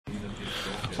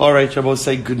All right, Rabbi,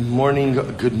 say good morning.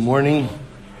 Good morning.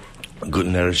 Good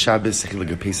Erev Shabbos.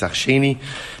 Pesach Sheni.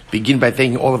 Begin by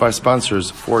thanking all of our sponsors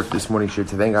for this morning's shir.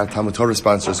 To thank our Talmud Torah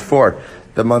sponsors for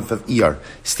the month of Iyar.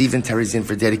 Stephen Terizin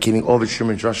for dedicating all the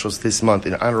Shirman Drushos this month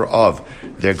in honor of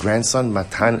their grandson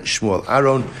Matan Shmuel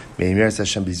Aaron. May Meretz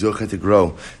Hashem be zocheh to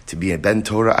grow to be a Ben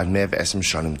Torah ad Mev Esem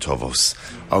Shanim Tovos.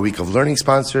 Our week of learning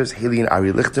sponsors: Haley and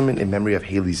Ari Lichterman in memory of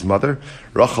Haley's mother,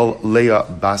 Rachel Leah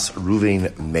Bas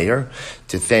Ruvain Meir.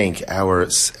 To thank our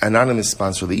anonymous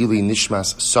sponsor, the Ili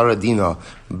Nishmas Saradina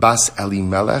Bas Eli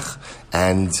Melech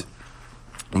and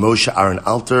Moshe Aaron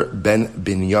Alter Ben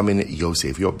Binyamin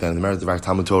Yosef. We hope that in the merit of our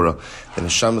Talmud Torah, the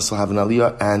Neshamas will have an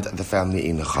Aliyah and the family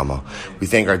in Nechama. We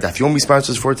thank our Daf Yomi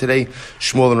sponsors for today,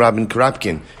 Shmuel and Rabbi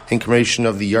Karapkin, in commemoration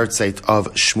of the yahrzeit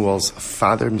of Shmuel's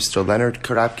father, Mr. Leonard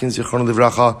Karapkin, Zichron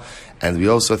Livracha. And we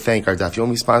also thank our Daf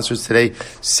Yomi sponsors today,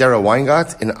 Sarah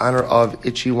Weingart, in honor of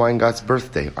Itchy Weingart's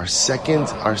birthday. Our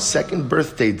second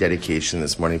birthday dedication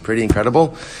this morning. Pretty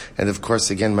incredible. And of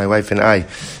course, again, my wife and I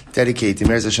dedicate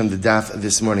Meretz Hashem the Daf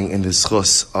this morning in the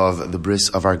schus of the bris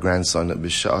of our grandson,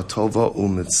 B'sha'a Tova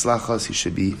U'Mitzlachos. He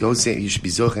should be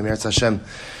zocheh Meretz Hashem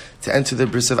to enter the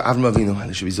bris of Avram Avinu.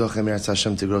 And he should be zocheh Meretz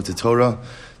Hashem to grow to Torah,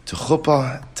 to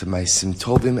Chuppah, to Ma'asim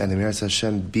Tovim, and Meretz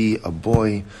Hashem be a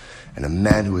boy and a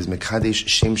man who is Mekadesh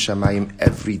Shem Shamayim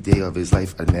every day of his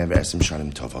life. Amen. I'll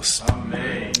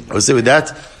say with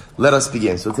that, let us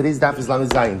begin. So today's Daf is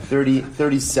Lamed Zayin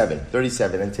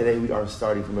 37. And today we are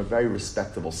starting from a very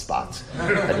respectable spot.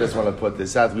 I just want to put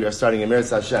this out. We are starting in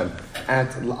Meretz Hashem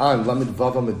on Lamed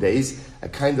Vav Amud Beis. I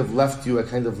kind of left you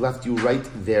right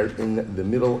there in the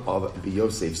middle of the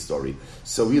Yosef story.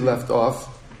 So we left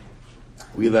off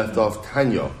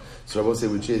Tanya. So I will say,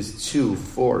 which is 2,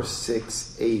 4,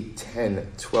 6, 8, 10,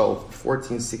 12,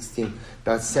 14, 16,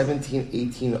 about 17,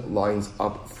 18 lines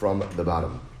up from the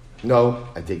bottom. No,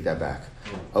 I take that back.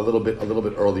 A little bit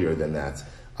earlier than that.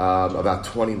 About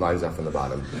 20 lines up from the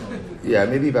bottom. Yeah,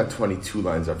 maybe about 22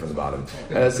 lines up from the bottom.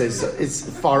 So it's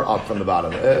far up from the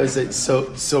bottom.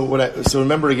 So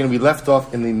remember again, we left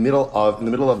off in the middle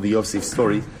of the Yosef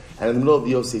story, and in the middle of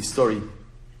the Yosef story,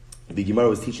 the Gemara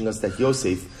was teaching us that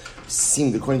Yosef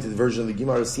seemed, according to the version of the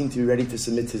Gemara, seemed to be ready to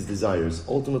submit his desires,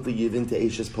 ultimately give in to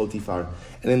Eshes Potifar.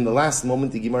 And in the last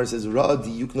moment, the Gemara says, Ra'a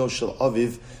diyukno shel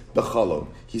aviv b'chalom.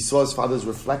 He saw his father's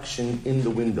reflection in the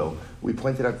window. We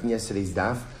pointed out in yesterday's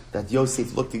daf that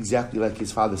Yosef looked exactly like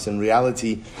his father. So in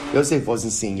reality, Yosef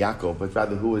wasn't seeing Yaakov, but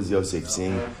rather who was Yosef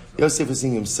seeing? Yosef was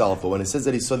seeing himself. But when it says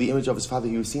that he saw the image of his father,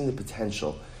 he was seeing the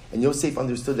potential. And Yosef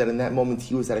understood that in that moment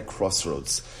he was at a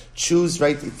crossroads. Choose,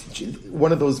 right?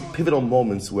 One of those pivotal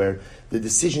moments where the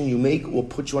decision you make will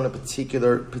put you on a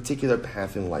particular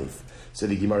path in life. So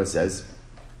the Gemara says,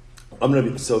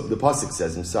 so the pasuk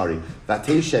says,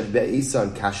 Vateshev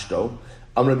be'esan kashto,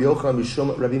 Rabbi Yochanan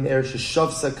b'shum Rabbi Meir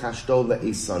sheshavsa kashto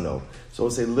le'esano. So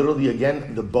we'll say literally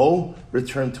again, the bow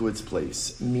returned to its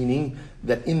place, meaning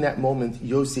that in that moment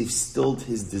Yosef stilled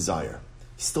his desire.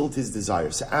 So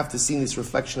after seeing this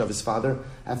reflection of his father,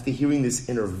 after hearing this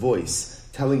inner voice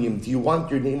telling him, do you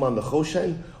want your name on the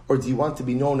Choshen, or do you want to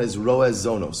be known as Roez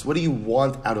Zonos? What do you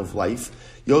want out of life?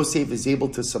 Yosef is able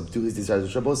to subdue his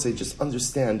desires. Rabbi say, just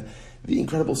understand the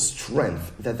incredible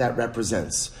strength that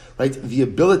represents, right? The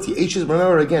ability.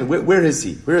 Remember again, where is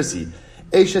he?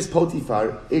 Eshes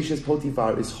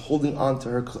Potifar is holding on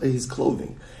to his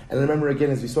clothing. And remember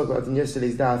again, as we spoke about in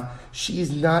yesterday's daf, she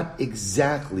is not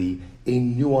exactly a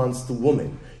nuanced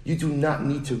woman. You do not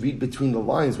need to read between the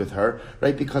lines with her,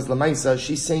 right? Because Lamaisa,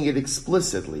 she's saying it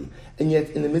explicitly. And yet,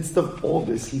 in the midst of all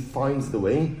this, he finds the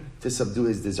way to subdue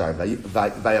his desire.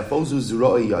 Vayafozu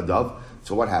zuroi yadav.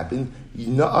 So what happened?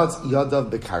 Yina'at yadav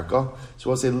bekarka.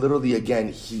 So I'll say literally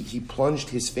again, he plunged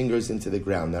his fingers into the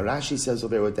ground. Now Rashi says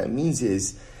over there, what that means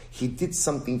is, he did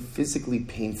something physically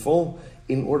painful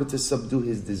in order to subdue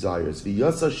his desires.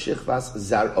 V'yasa shichvas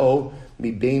zar'o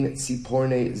mibein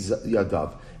tzipornei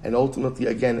yadav. And ultimately,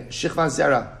 again, shichvas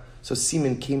zara. So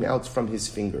semen came out from his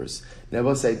fingers. Now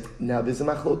we'll say, there's a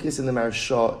machlokis in the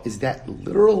Maharsha. Is that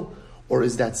literal, or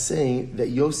is that saying that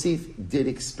Yosef did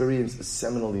experience a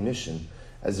seminal emission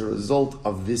as a result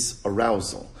of this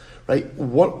arousal? Right?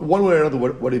 One way or another,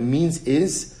 what it means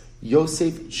is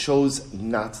Yosef chose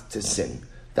not to sin.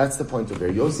 That's the point of there.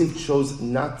 Yosef chose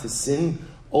not to sin,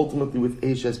 ultimately with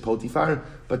Eshes Potifar,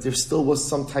 but there still was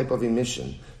some type of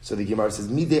emission. So the Gemara says,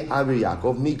 Mide Abir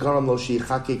Yaakov, Mi garam lo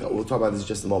sheichakek, we'll talk about this in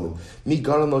just a moment. Mi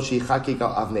garam lo sheichakek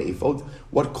al avnei ephod.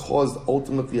 What caused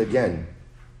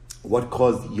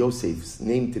Yosef's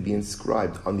name to be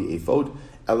inscribed on the ephod?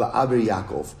 Ela Abir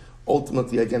Yaakov.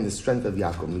 ultimately, again, the strength of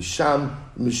Yaakov.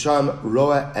 Misham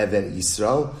roa even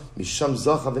Yisrael, Misham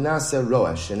zocha v'naseh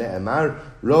roa, shene emar,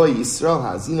 roa Yisrael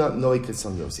ha'azina noi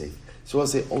ketzon Yosef. So I'll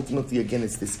say, ultimately, again,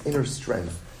 it's this inner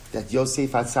strength that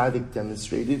Yosef HaTzadik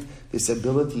demonstrated, this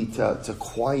ability to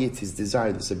quiet his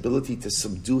desire, this ability to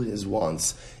subdue his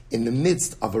wants in the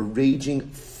midst of a raging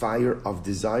fire of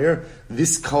desire.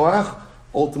 This koach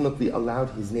ultimately allowed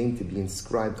his name to be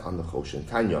inscribed on the Choshen.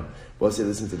 Tanya, we'll say,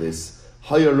 listen to this.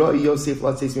 In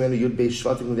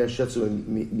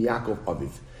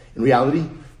reality,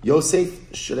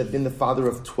 Yosef should have been the father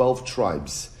of 12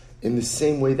 tribes in the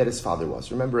same way that his father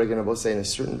was. Remember, again, I will say, in a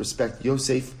certain respect,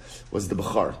 Yosef was the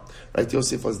Bechar, right?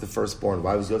 Yosef was the firstborn.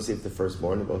 Why was Yosef the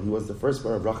firstborn? Well, he was the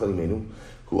firstborn of Rachel Imenu,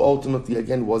 who ultimately,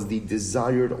 again, was the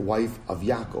desired wife of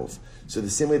Yaakov. So the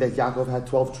same way that Yaakov had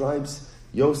 12 tribes,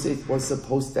 Yosef was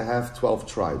supposed to have 12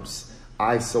 tribes.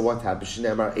 So what happened?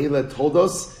 Shneimar Eila told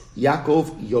us,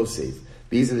 Yaakov, Yosef.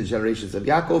 These are the generations of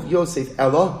Yaakov, Yosef,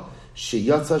 Ella,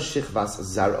 Sheyatza Shichvas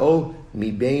Zaro,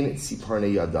 Mibein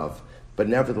Tziparnei Yadav. But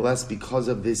nevertheless, because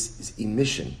of this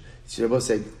emission, Rabbi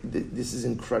said, this is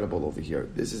incredible over here.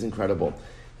 This is incredible.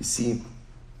 You see,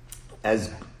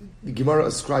 as the Gemara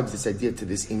ascribes this idea to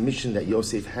this emission that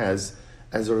Yosef has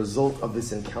as a result of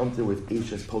this encounter with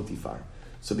Eshes Potiphar.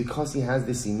 So because he has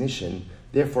this emission,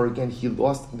 therefore again, he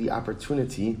lost the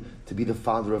opportunity to be the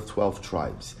father of 12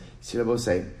 tribes. See, Rabbi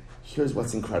say, here's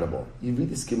what's incredible. You read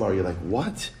this Gemara, you're like,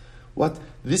 what? What?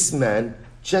 This man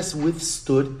just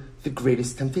withstood the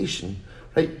greatest temptation,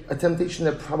 right? A temptation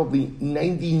that probably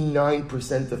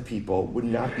 99% of people would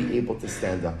not be able to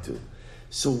stand up to.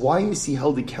 So why is he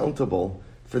held accountable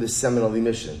for this seminal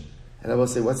emission? And I will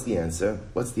say, what's the answer?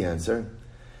 What's the answer?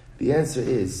 The answer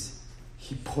is,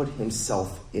 he put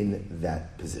himself in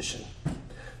that position.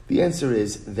 The answer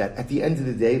is that at the end of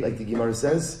the day, like the Gemara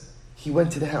says, he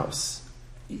went to the house.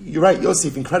 You're right,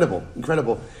 Yosef,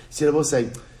 incredible. See, I will say,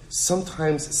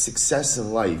 sometimes success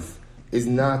in life is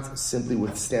not simply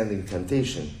withstanding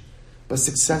temptation, but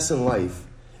success in life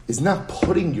is not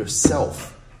putting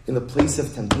yourself in the place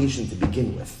of temptation to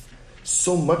begin with.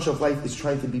 So much of life is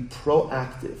trying to be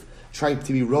proactive, trying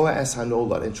to be roa es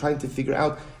hanolad, and trying to figure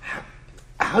out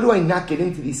how do I not get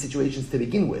into these situations to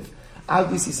begin with.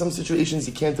 Obviously, some situations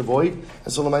you can't avoid,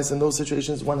 and so in those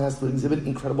situations one has to exhibit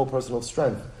incredible personal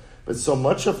strength. But so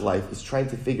much of life is trying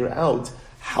to figure out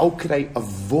how could I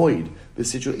avoid the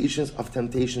situations of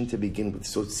temptation to begin with.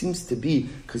 So it seems to be,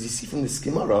 because you see from this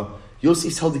Gemara,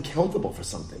 Yosef's held accountable for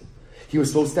something. He was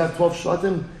supposed to have 12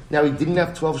 shvatim. Now he didn't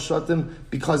have 12 shvatim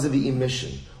because of the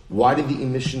emission. Why did the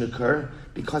emission occur?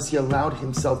 Because he allowed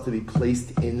himself to be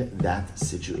placed in that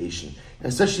situation. And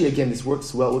especially, again, this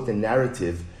works well with the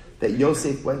narrative that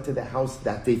Yosef went to the house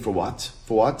that day for what?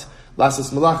 For what?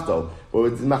 Lassos Malachto. Or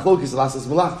with Machlokes, Lassos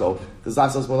Malachto. Does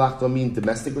Lassos Malachto mean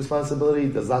domestic responsibility?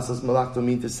 Does Lassos Malachto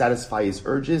mean to satisfy his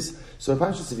urges? So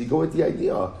if you go with the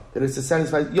idea that it's to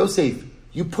satisfy Yosef,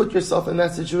 you put yourself in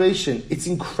that situation. It's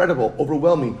incredible,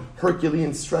 overwhelming,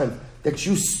 Herculean strength that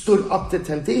you stood up to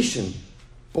temptation.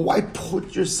 But why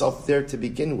put yourself there to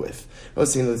begin with?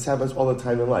 Listen, this happens all the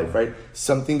time in life, right?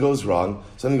 Something goes wrong,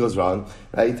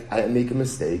 right? I make a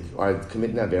mistake, or I commit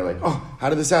an aver. I'm like, oh, how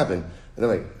did this happen? And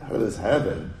I'm like, how did this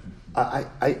happen?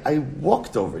 I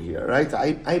walked over here, right?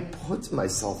 I put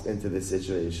myself into this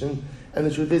situation, and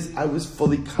the truth is, I was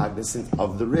fully cognizant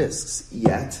of the risks,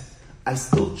 yet I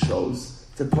still chose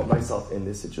to put myself in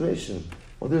this situation.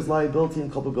 Well, there's liability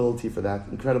and culpability for that.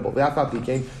 Incredible.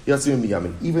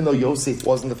 Even though Yosef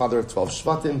wasn't the father of 12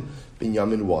 Shvatim,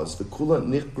 Binyamin was. The Kula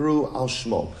Nichbru al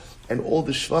Shmo. And all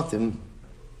the Shvatim,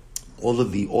 all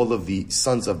of the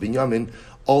sons of Binyamin,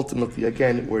 ultimately,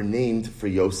 again, were named for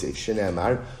Yosef.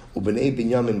 Shenemar, Ubenei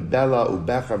Binyamin Bela,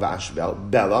 Ubechar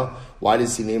v'Ashbel. Bela, why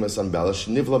does he name a son Bela?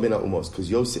 Shnivla bin Umos, because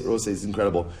Yosef is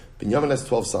incredible. Binyamin has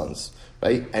 12 sons.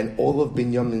 Right? And all of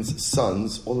Binyamin's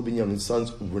sons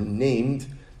were named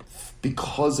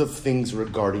because of things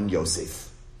regarding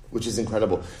Yosef, which is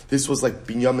incredible. This was like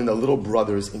Binyamin, the little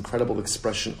brother's incredible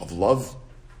expression of love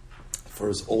for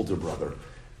his older brother.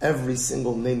 Every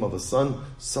single name of a son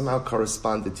somehow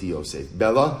corresponded to Yosef.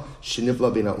 Bela,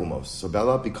 Shinivla bin Umos. So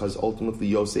Bela, because ultimately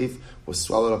Yosef was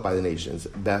swallowed up by the nations.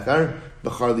 Bechar,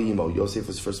 Bechar li'imo. Yosef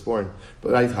was firstborn.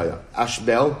 But right, Haya.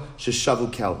 Ashbel,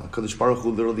 Sheshavu Kel. HaKadosh Baruch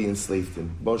Hu literally enslaved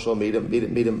him. Boshel made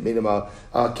him a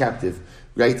captive.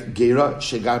 Right? Gera,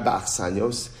 Shegar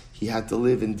Ba'achsanyos. He had to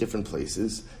live in different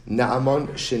places. Naaman,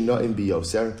 Shenoim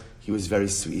biyoser. He was very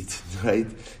sweet. Right?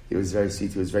 He was very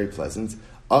sweet. He was very pleasant.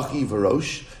 Achi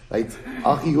Verosh, right?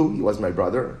 Achihu, he was my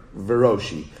brother.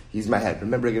 Veroshi, he's my head.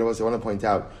 Remember, I want to point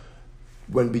out,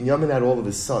 when Binyamin had all of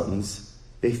his sons,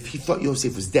 he thought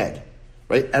Yosef was dead,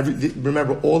 right?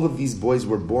 Remember, all of these boys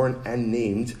were born and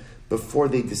named before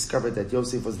they discovered that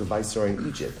Yosef was the viceroy in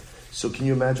Egypt. So can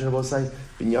you imagine about saying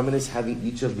Binyamin is having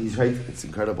each of these, right? It's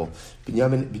incredible.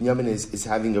 Binyamin is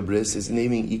having a bris, is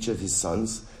naming each of his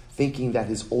sons, thinking that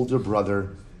his older brother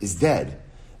is dead.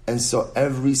 And so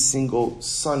every single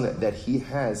son that he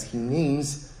has, he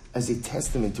names as a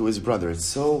testament to his brother. It's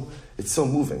so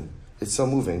moving. It's so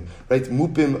moving. Right?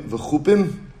 Mupim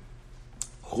v'chupim,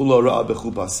 chulo ra'a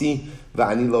b'chupasi,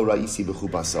 v'ani lo ra'isi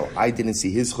b'chupaso. I didn't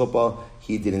see his chuppah,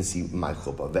 he didn't see my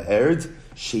chuppah. Ve'erd,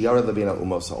 sheyara lebeina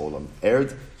umos ha'olam.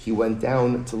 Erd, he went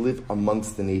down to live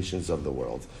amongst the nations of the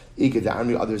world.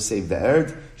 Others say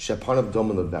ve'erd, shepanav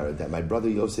domen le'vered, that my brother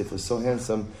Yosef was so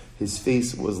handsome, his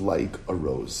face was like a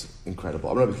rose. Incredible.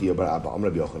 I'm Rabbi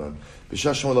Yochanan. This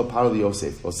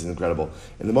is incredible.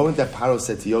 In the moment that Paro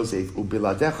said to Yosef,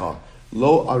 Ubiladecha,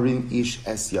 lo arim ish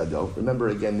es yado. Remember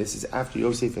again, this is after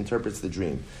Yosef interprets the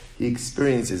dream. He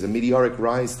experiences a meteoric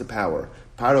rise to power.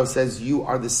 Paro says, you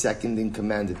are the second in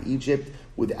command of Egypt.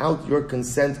 Without your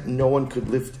consent, no one could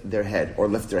lift their head, or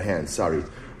lift their hand, sorry.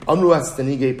 Amru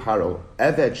astanige Paro,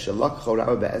 Eved shalak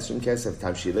chorah be'esrim kesef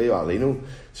tamshileo aleinu.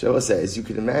 So as you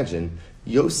can imagine,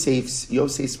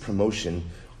 Yosef's promotion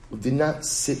did not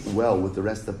sit well with the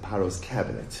rest of Paro's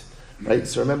cabinet. Right?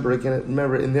 So remember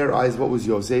in their eyes, what was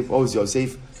Yosef? What was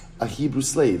Yosef? A Hebrew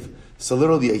slave. So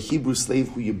literally a Hebrew slave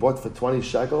who you bought for 20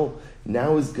 shekel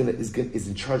now is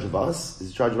in charge of us. Is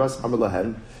in charge of us. Amar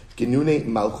lahem, Genune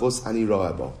malchus ani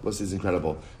ro'ebo. This is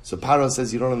incredible. So Paro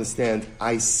says, you don't understand.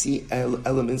 I see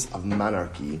elements of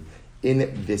monarchy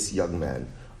in this young man.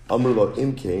 Amar lo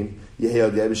imkein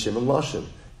yeheyodeh b'shem lashon.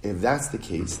 If that's the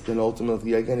case, then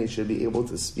ultimately again he should be able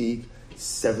to speak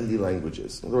 70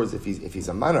 languages. In other words, if he's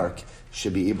a monarch, he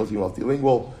should be able to be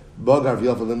multilingual. Ba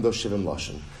Gavriel v'limdo shivim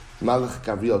lashon. Malach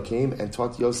Gavriel came and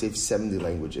taught Yosef 70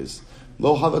 languages.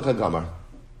 Lo havak hagamar.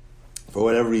 For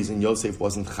whatever reason, Yosef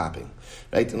wasn't chapping.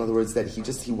 Right? In other words, that he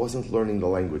wasn't learning the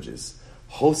languages.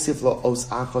 So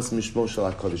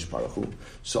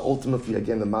ultimately,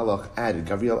 again, the Malach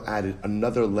Gavriel added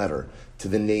another letter to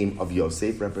the name of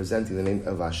Yosef, representing the name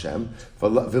of Hashem.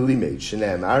 V'limeid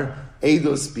shene'emar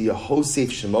eidos b'Yehosef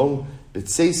shemo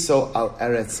b'tzeiso al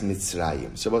eretz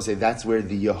Mitzrayim. So we'll say that's where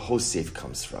the Yehosef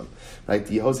comes from. Right?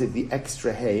 The Yehosef, the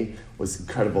extra hay, was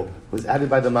incredible. Was added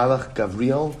by the Malach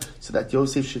Gavriel so that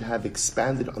Yosef should have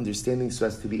expanded understanding so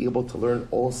as to be able to learn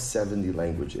all 70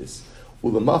 languages.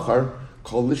 Ulamachar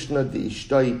kol lishna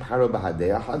de'ishtai paro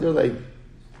b'hadeya haderlei.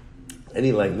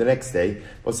 Any language, the next day,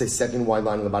 let's say second wide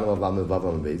line on the bottom of Lam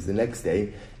Vavam Beis, the next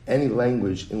day, any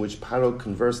language in which Paro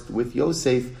conversed with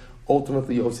Yosef,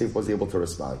 ultimately Yosef was able to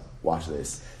respond. Watch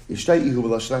this.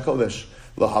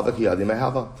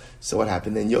 So what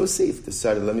happened? Then Yosef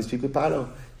decided, let me speak with Paro.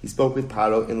 He spoke with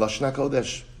Paro in Lashon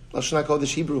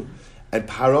HaKodesh Hebrew. And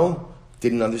Paro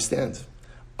didn't understand.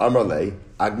 Amarle,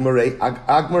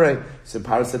 Agmare. So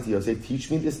Paro said to Yosef, teach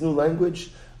me this new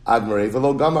language. Agmare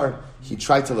v'lo gamar. He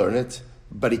tried to learn it,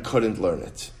 but he couldn't learn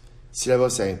it. See what I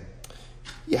was saying?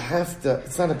 You have to,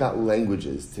 it's not about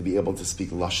languages to be able to speak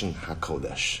Lashon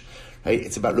HaKodesh. Right?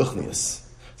 It's about Ruchnius.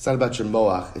 It's not about your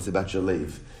Moach, it's about your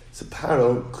Leiv. So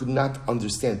Paro could not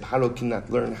understand. Paro cannot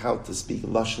learn how to speak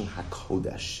Lashon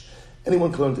HaKodesh.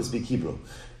 Anyone can learn to speak Hebrew.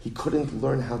 He couldn't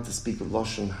learn how to speak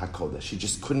Lashon HaKodesh. He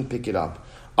just couldn't pick it up.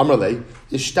 Amrle,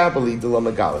 Ishtabali de la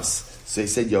Magalis. So he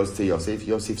said to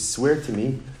Yosef, swear to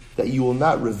me that you will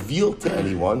not reveal to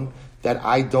anyone that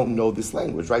I don't know this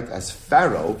language, right? As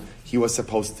Pharaoh, he was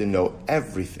supposed to know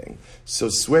everything. So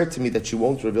swear to me that you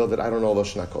won't reveal that I don't know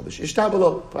Lashon HaKodesh.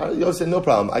 Ishtabalo. Yosef, no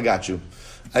problem. I got you,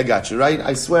 right?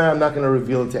 I swear I'm not going to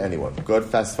reveal it to anyone. Good,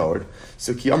 fast forward.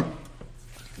 So Ki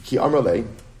Amrle,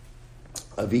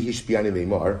 Avihish Biani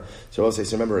Leimar. So I'll say,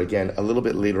 so remember again, a little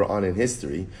bit later on in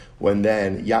history, when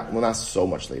then, well not so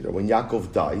much later, when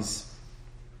Yaakov dies,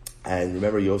 and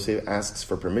remember Yosef asks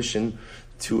for permission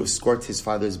to escort his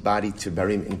father's body to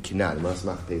bury him in Canaan, Maras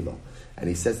Machpelah. And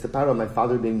he says to Paro, my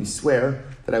father made me swear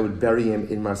that I would bury him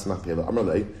in Maras Machpelah.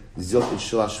 Amarle, Zilch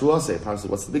Shulashruase. Paro said,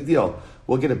 what's the big deal?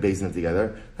 We'll get a basin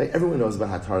together. Right? Everyone knows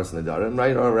about Hataras and Nadarim,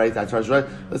 right? All right, Hataras, right?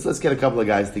 Let's get a couple of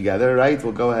guys together, right?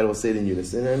 We'll go ahead, we'll say it in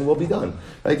unison, and we'll be done.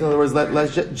 Right? In other words,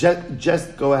 let's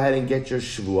just go ahead and get your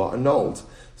Shavua annulled.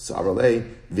 So Amarle,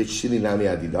 Vitshili Nami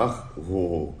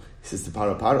Adidach. He says to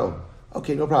Paro,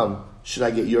 okay, no problem. Should I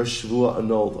get your Shavua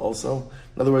annulled also?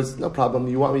 In other words, no problem.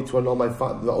 You want me to annul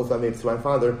the oath I made to my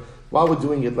father? While we're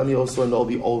doing it, let me also annul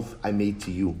the oath I made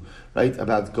to you, right?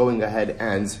 About going ahead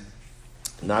and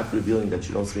not revealing that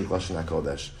you don't speak Lashon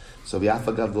HaKodesh. So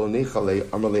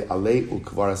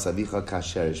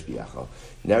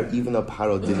now, even though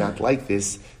Paro did not like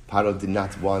this, Paro did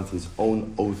not want his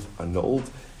own oath annulled,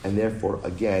 and therefore,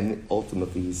 again,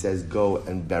 ultimately, he says, go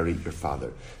and bury your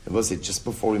father. And we'll say, just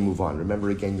before we move on, remember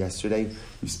again yesterday,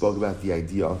 we spoke about the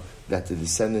idea that the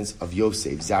descendants of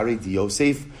Yosef, Zari di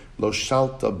Yosef, lo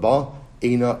shalta ba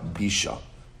eina bisha.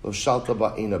 Lo shalta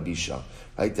ba eina bisha.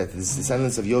 Right? That the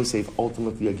descendants of Yosef,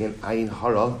 ultimately, again, ayin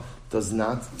hara, does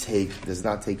not take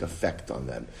effect on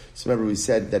them. So remember, we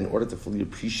said that in order to fully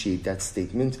appreciate that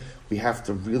statement, we have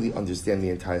to really understand the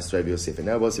entire story of Yosef. And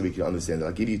now also we can understand that.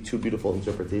 I'll give you two beautiful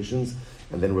interpretations,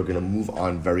 and then we're going to move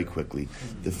on very quickly.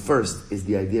 The first is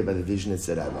the idea by the vision at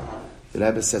Rebbe. The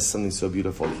Rebbe says something so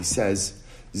beautiful. He says,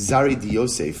 Zari di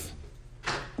Yosef,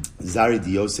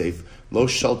 lo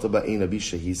shalta ba'ein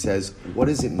abisha. He says, what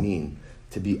does it mean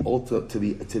to be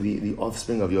the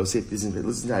offspring of Yosef? Listen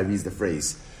to how he reads the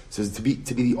phrase. So to be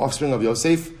the offspring of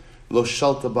Yosef, lo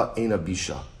shalta ba'ein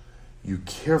abisha. You're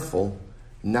careful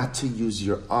not to use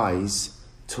your eyes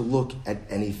to look at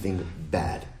anything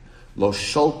bad. Lo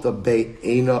shalta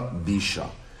ba'ein bisha.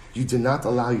 You do not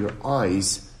allow your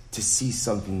eyes to see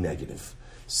something negative.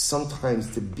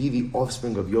 Sometimes to be the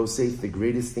offspring of Yosef, the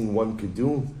greatest thing one could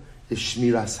do is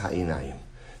shmiras ha'inayim.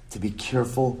 To be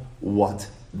careful what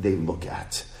they look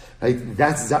at. Right?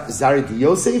 That's Zari di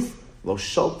Yosef. Lo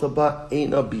shalta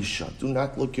ba'ein bisha. Do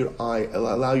not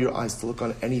allow your eyes to look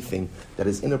on anything that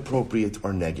is inappropriate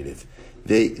or negative.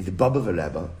 The Baba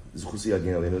Rebbe, looks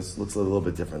a little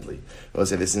bit differently. I'll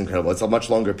say this is incredible. It's a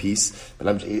much longer piece,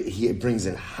 but he brings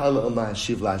in Halal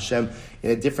Shiv La Hashem.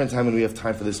 In a different time when we have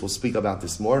time for this, we'll speak about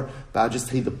this more, but I'll just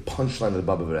tell you the punchline of the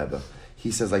Baba Rebbe. He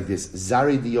says like this,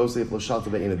 Zari di Yosef lo shalta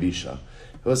ba'ein bisha.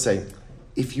 He'll say,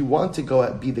 if you want to go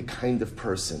out, be the kind of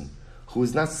person who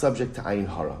is not subject to ayin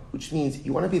hara, which means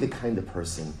you want to be the kind of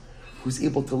person who's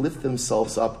able to lift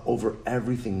themselves up over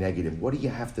everything negative. What do you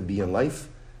have to be in life?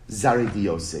 Zari di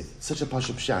Yosef. Such a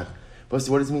pashup pshat. But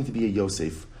what does it mean to be a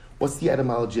Yosef? What's the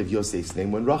etymology of Yosef's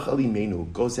name? When Rachel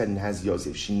Imenu goes ahead and has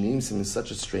Yosef, she names him in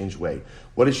such a strange way.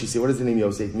 What does she say? What does the name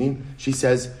Yosef mean? She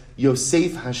says,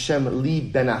 Yosef Hashem li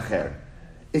ben acher.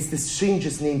 It's the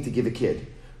strangest name to give a kid.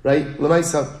 Right?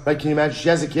 Lamaisa, right? Can you imagine? She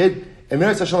has a kid, and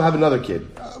Meretz Hashem will have another kid.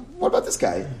 What about this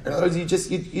guy? In other words, you just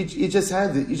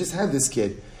had this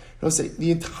kid. Say,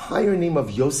 the entire name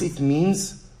of Yosef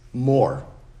means more.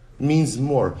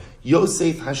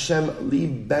 Yosef Hashem li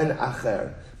ben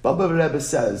acher. Baba Rebbe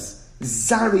says,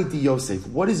 Zari di Yosef.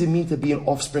 What does it mean to be an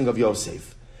offspring of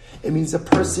Yosef? It means a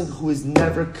person who is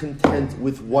never content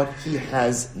with what he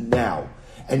has now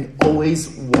and always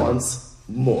wants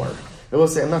more. I will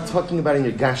say, I'm not talking about in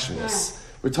your gashmias.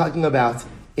 We're talking about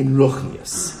in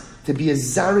ruchnias. To be a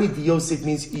Zari di Yosef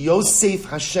means Yosef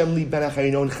Hashem li ben acher.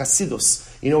 You know in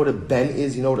Chasidus, you know what a ben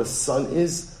is? You know what a son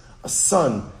is? A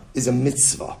son is a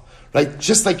mitzvah. Right?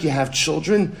 Just like you have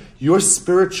children, your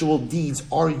spiritual deeds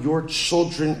are your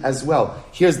children as well.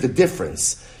 Here's the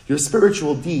difference. Your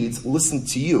spiritual deeds listen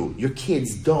to you. Your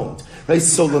kids don't. Right?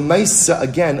 So Lamaisa,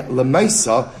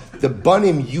 the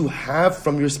banim you have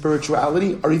from your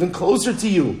spirituality are even closer to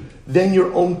you than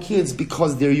your own kids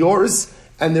because they're yours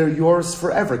and they're yours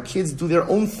forever. Kids do their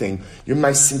own thing. Your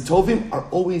Maisim Tovim are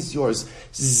always yours.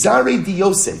 Zari di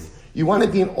Yosef. You want to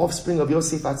be an offspring of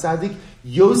Yosef HaTzadik?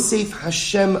 Yosef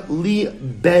Hashem li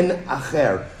ben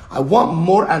acher. I want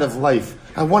more out of life.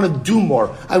 I want to do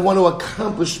more. I want to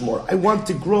accomplish more. I want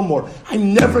to grow more.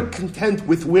 I'm never content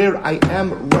with where I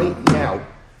am right now.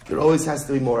 There always has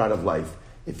to be more out of life.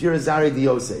 If you're a Zari di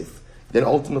Yosef, then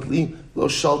ultimately, lo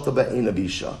shalta ba'ein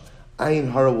abisha.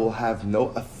 Ayin hara will have no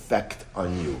effect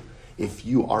on you if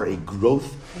you are a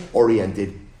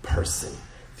growth-oriented person.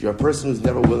 If you're a person who's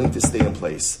never willing to stay in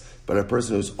place, but a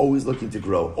person who's always looking to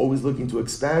grow, always looking to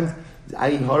expand, the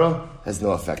ayin hara has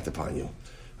no effect upon you.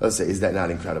 Let's say, is that not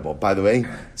incredible? By the way,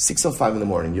 6:05 in the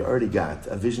morning, you already got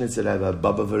a vision at Rebbe,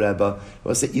 Baba Rebbe.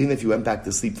 Let's say, even if you went back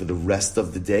to sleep for the rest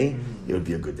of the day, it would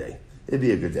be a good day. It'd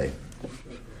be a good day.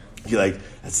 You're like,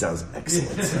 that sounds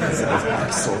excellent. That sounds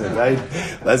excellent, right?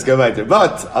 Let's go back there.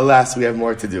 But, alas, we have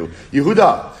more to do.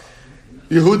 Yehuda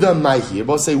Maihi. You're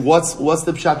both say, what's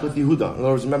the pshat with Yehuda? In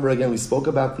other words, remember again, we spoke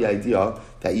about the idea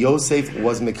that Yosef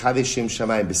was Mekadeshim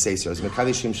Shamayim B'Seiser. Was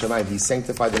Mekadeshim Shamayim. He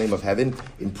sanctified the name of heaven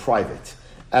in private.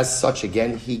 As such,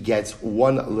 again, he gets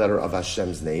one letter of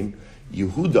Hashem's name.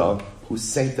 Yehuda, who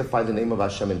sanctified the name of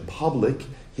Hashem in public,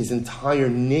 his entire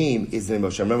name is the name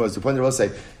of Hashem. Remember, as the point will say,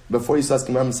 before you start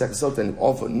Gemara Masechet Sotah,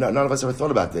 and none of us ever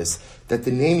thought about this, that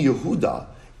the name Yehuda,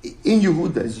 in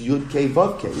Yehuda is Yud Kei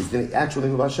Vav Kei, is the actual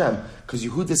name of Hashem, because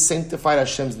Yehuda sanctified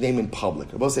Hashem's name in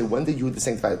public. I will say, when did Yehuda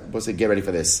sanctify? I will say, get ready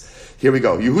for this. Here we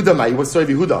go. Yehuda Mai, what's the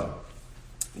story of Yehuda?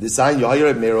 The sign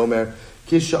Yohayir Meir Omer,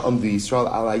 Kisha Amdu Yisrael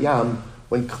Alayam,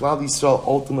 when Klal Yisrael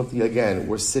ultimately again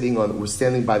we're standing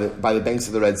by the banks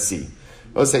of the Red Sea.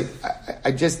 I'll say,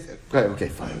 okay,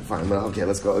 fine. Okay,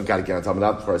 let's go. I've got to get on top of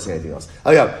that before I say anything else.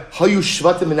 Oh yeah, how you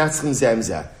shvatim menatzchim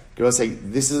zeh. Girls say,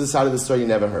 this is the side of the story you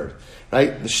never heard.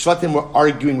 Right? The Shvatim were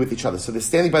arguing with each other. So they're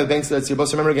standing by the banks of the Red Sea. You're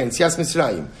supposed to remember again, Tzias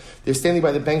Mitzrayim. They're standing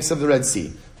by the banks of the Red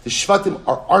Sea. The Shvatim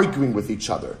are arguing with each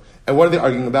other. And what are they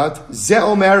arguing about? Zeh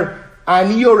omer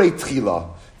ani yorei tchila.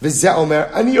 V'zeh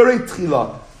omer ani yorei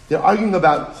tchila. They're arguing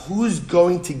about who's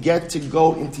going to get to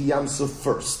go into Yam Suf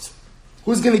first.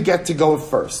 Who's going to get to go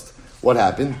first? What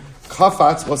happened?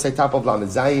 Kafatz, we'll say top of Lamed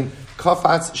Zayin.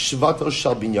 Kafatz shvato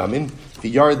shel binyamin.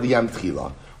 V'yard liyam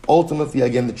tchila. Ultimately,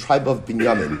 again, the tribe of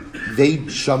Binyamin, they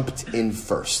jumped in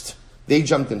first.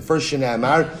 Shnei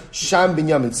Amar, Sham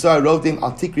Binyamin, Sar Rodim,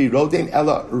 Al Tikri Rodim,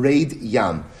 Ella Raid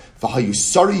Yam.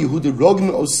 V'hayusari Yehuda Rogim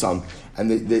Osam.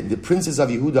 And the princes of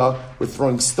Yehuda were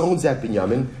throwing stones at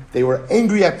Binyamin. They were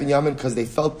angry at Binyamin because they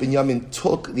felt Binyamin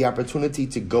took the opportunity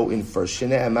to go in first.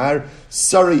 Shnei Amar,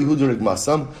 Sara Yehuda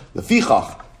Rigmasam,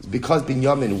 Lefichach. Because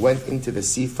Binyamin went into the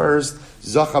sea first,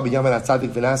 Zacha Binyamin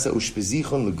Atzadik V'nasa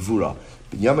Ushpezichon L'Gvura.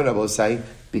 Binyamin, I will say,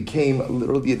 became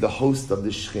literally the host of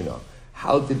the Shekhinah.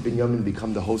 How did Binyamin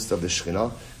become the host of the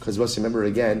Shekhinah? Because let's remember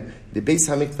again, the Beis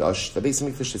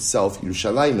Hamikdash itself,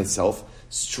 Yerushalayim itself,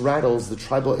 straddles the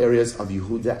tribal areas of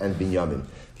Yehuda and Binyamin.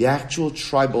 The actual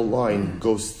tribal line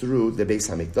goes through the Beis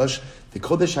Hamikdash. The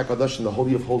Kodesh HaKadosh and the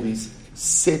Holy of Holies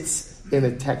sits in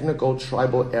a technical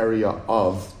tribal area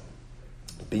of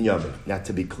Binyamin. Now,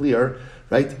 to be clear,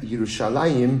 right,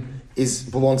 Yerushalayim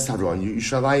belongs to everyone.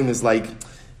 Yerushalayim is like,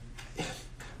 I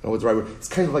don't know what the right word. It's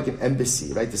kind of like an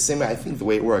embassy, right? The same way I think the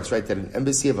way it works, right? That an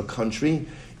embassy of a country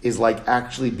is like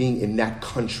actually being in that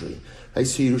country, right?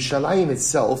 So Yerushalayim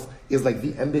itself is like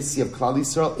the embassy of Klal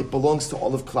Yisrael. It belongs to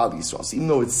all of Klal Yisrael. So even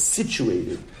though it's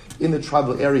situated in the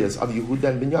tribal areas of Yehuda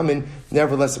and Binyamin,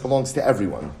 nevertheless it belongs to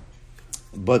everyone.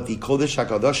 But the Kodesh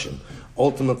HaKadoshim,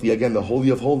 ultimately, again, the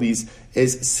Holy of Holies,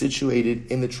 is situated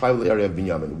in the tribal area of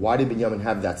Binyamin. Why did Binyamin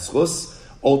have that schus?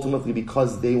 Ultimately,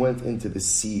 because they went into the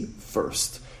sea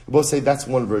first. We both say that's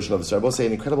one version of the story. We both say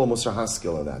an incredible Musar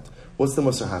Haskell in that. What's the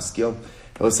Musar Haskell?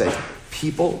 I will say,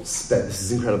 this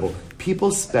is incredible,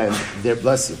 people spend their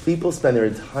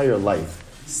entire life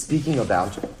speaking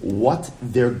about what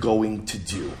they're going to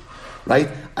do. Right?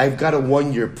 I've got a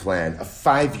 1-year plan, a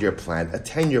 5-year plan, a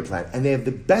 10-year plan, and they have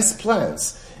the best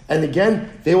plans. And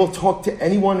again, they will talk to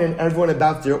anyone and everyone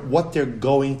about what they're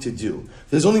going to do.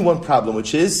 There's only one problem,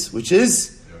 which is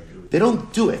they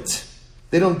don't do it.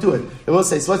 They don't do it. They will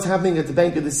say, so what's happening at the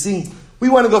bank of the sea? We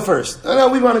want to go first. No,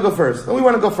 we want to go first. No, we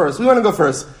want to go first. We want to go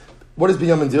first. What does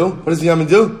Binyamin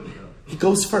do? He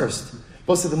goes first.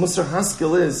 But so the Musar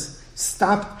Haskell is,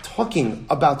 stop talking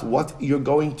about what you're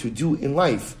going to do in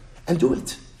life. And do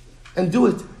it.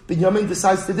 Binyamin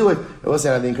decides to do it. I will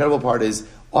say, the incredible part is,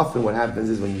 often what happens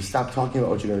is when you stop talking about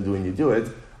what you're going to do and you do it,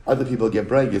 other people get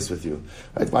brightest with you.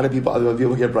 Right? Why do other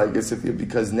people get brightest with you?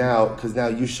 Because now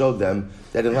you showed them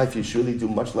that in life you should really do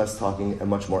much less talking and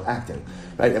much more acting,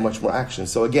 right? And much more action.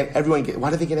 So again, why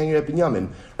do they get angry at Binyamin?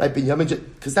 Right? Binyamin,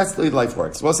 because that's the way life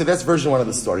works. Well, say that's version 1 of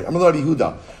the story. I'm Lord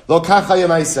Yehuda. Lo kacha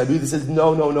yamaisa. Yehuda says,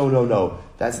 no.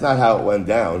 That's not how it went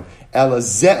down. Ela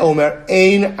ze omer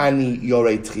ein ani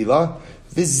yorei tchila.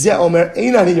 V'ze omer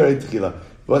ein ani yorei tchila.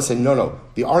 Well, say, no.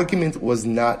 The argument was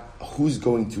not who's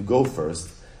going to go first.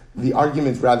 The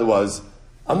argument rather was,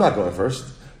 I'm not going first.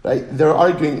 Right? They're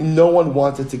arguing no one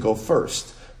wanted to go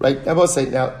first. Right? I will say,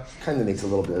 now, kind of makes a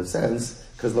little bit of sense,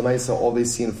 because Lamaisa, all they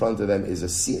see in front of them is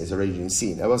a raging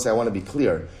sea. I will say, I want to be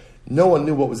clear. No one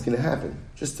knew what was going to happen.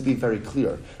 Just to be very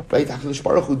clear. Right? HaKadosh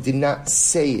Baruch Hu did not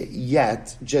say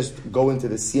yet, just go into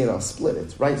the sea and I'll split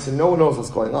it. Right? So no one knows what's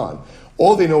going on.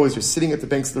 All they know is we're sitting at the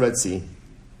banks of the Red Sea.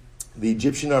 The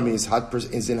Egyptian army is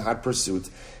in hot pursuit.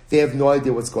 They have no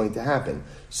idea what's going to happen.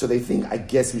 So they think, I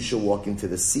guess we should walk into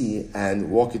the sea and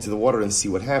walk into the water and see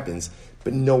what happens.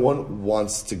 But no one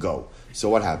wants to go. So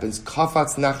what happens?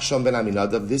 Kafatz Nachshon ben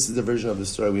Aminadav. This is the version of the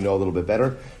story we know a little bit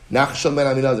better. Nachshon ben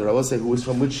Aminadav, I will say, who was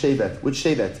from which Shevet?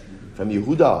 From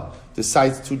Yehuda,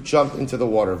 decides to jump into the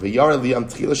water. V'yar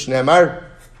liyam tchila shneimar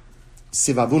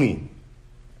sivavuni.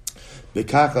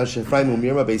 B'kach Shefraim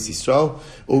u'mirma beis Yisrael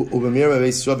u'b'mirma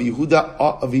beis Yisrael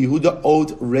v'Yehuda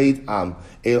od reit am.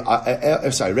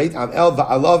 Reit am el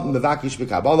va'alav mevakish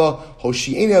b'kabala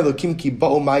hoshi'en elokim ki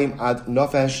ba'u mayim ad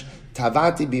nofesh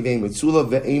tavati b'vein mitzula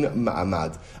ve'ein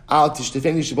ma'amad al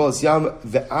tishtefeni shabolas yam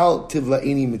ve'al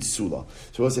tivla'eni mitzula.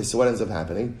 So we'll say, so what ends up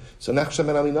happening? So Nachshon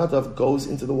ben Aminadav goes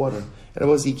into the water,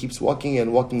 and he keeps walking,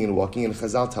 and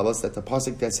Chazal tell us that the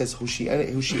pasuk that says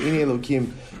Hushi'eni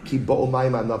Elokim ki ba'u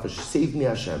mayim ad nofesh, save me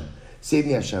Hashem. Save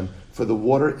me, Hashem, for the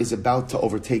water is about to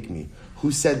overtake me.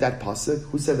 Who said that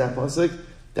pasuk?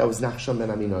 That was Nachshon ben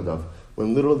Aminadav.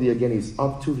 When literally, again, he's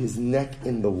up to his neck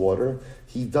in the water,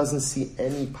 he doesn't see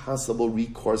any possible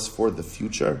recourse for the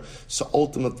future. So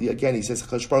ultimately, again, he says,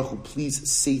 HaKadosh Baruch Hu,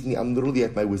 please save me. I'm literally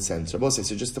at my wit's end. So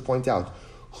just to point out,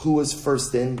 who was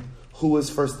first in? Who was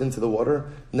first into the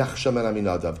water? Nachshon ben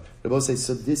Aminadav. Rabbi says,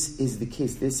 so this is the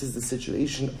case. This is the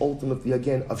situation, ultimately,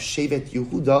 again, of Shevet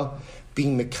Yehuda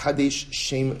being Mekadesh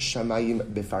Shem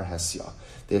Shamayim Befarhasya.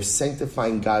 They're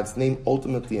sanctifying God's name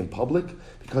ultimately in public,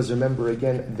 because remember,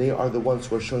 again, they are the ones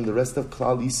who are showing the rest of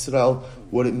Klal Yisrael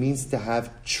what it means to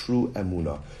have true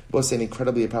emunah. Rabbi say an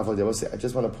incredibly powerful day. I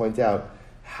just want to point out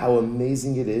how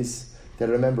amazing it is that,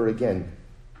 remember, again,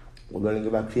 we're learning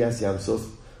about Kriyas Yamsuf,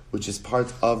 which is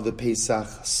part of the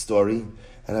Pesach story.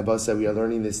 And Abba said we are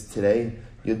learning this today.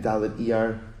 Yud Dalet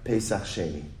Iyar Pesach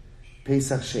Sheni.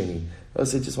 Pesach Sheni. I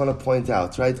just want to point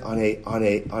out, right, on a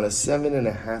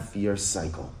 7.5 year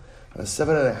cycle. On a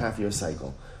 7.5 year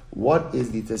cycle, what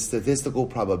is the statistical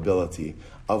probability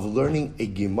of learning a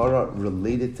Gemara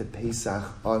related to Pesach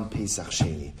on Pesach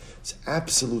Sheni? It's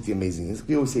absolutely amazing.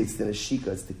 We always say it's the Neshika,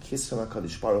 it's the kiss from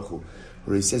HaKadosh Baruch Hu,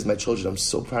 where he says, my children, I'm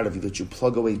so proud of you that you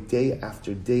plug away day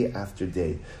after day after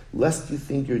day. Lest you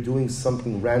think you're doing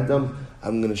something random,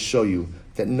 I'm going to show you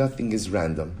that nothing is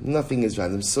random. Nothing is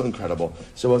random. So incredible.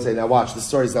 So we'll say, now watch, the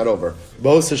story's not over.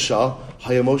 Now,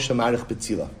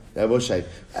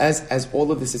 as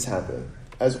all of this is happening,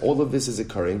 as all of this is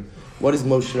occurring, what is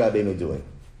Moshe Rabbeinu doing?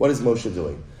 What is Moshe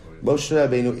doing? Moshe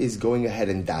Rabbeinu is going ahead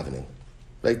and davening.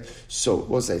 Right? So,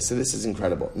 we'll say, so this is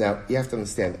incredible. Now, you have to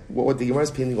understand, what the Gemara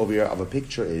is painting over here of a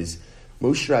picture is,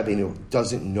 Moshe Rabbeinu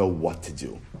doesn't know what to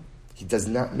do. He does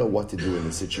not know what to do in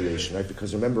this situation, right?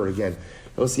 Because remember, again,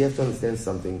 also you have to understand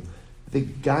something. The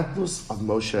gadlus of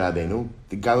Moshe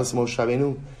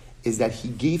Rabbeinu is that he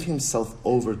gave himself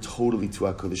over totally to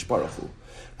HaKadosh Baruch Hu.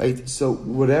 Right? So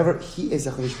whatever, he is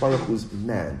HaKadosh Baruch Hu's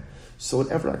man. So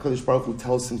whatever HaKadosh Baruch Hu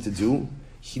tells him to do,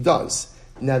 he does.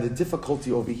 Now the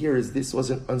difficulty over here is this was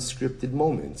an unscripted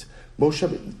moment.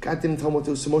 God didn't tell him what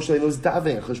to do, so Moshe Rabbeinu was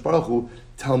davening, HaKadosh Baruch Hu,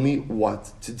 tell me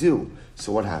what to do.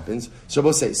 So what happens? So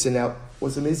Rabbi say, so now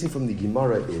what's amazing from the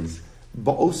Gemara is,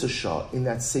 Ba'osasha, in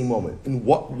that same moment, in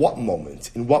what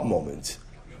moment?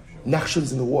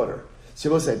 Nachshon's in the water. So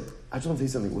Rabbi said, I just want to tell you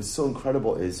something, what's so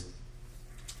incredible is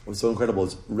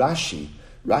Rashi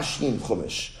in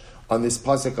Chumash, on this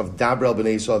pasuk of Dabrel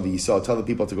b'nei Yisrael v'Yisrael, tell the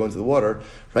people to go into the water,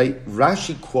 right?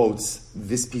 Rashi quotes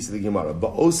this piece of the Gemara,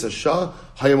 Ba'osa Shah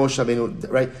Hayamoshe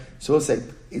Rabbeinu, right? So we'll say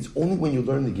it's only when you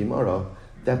learn the Gemara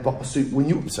that I'm saying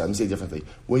it differently.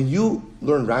 When you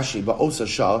learn Rashi, Ba'osa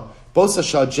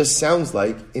Shah just sounds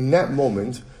like in that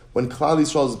moment when Klal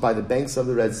Yisrael is by the banks of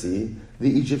the Red Sea,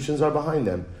 the Egyptians are behind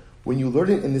them. When you learn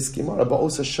it in this Gemara,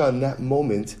 Ba'osa Shah, in that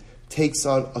moment takes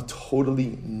on a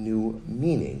totally new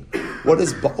meaning. What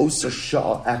does Ba'osa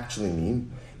Shah actually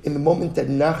mean? In the moment that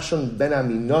Nachshon ben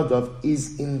Aminadav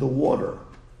is in the water.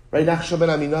 Right? Nachshon ben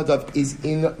Aminadav is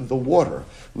in the water.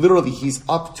 Literally, he's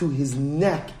up to his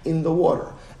neck in the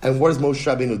water. And what is Moshe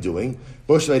Rabbeinu doing?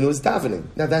 Moshe Rabbeinu is davening.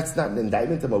 Now, that's not an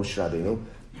indictment of Moshe Rabbeinu.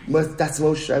 That's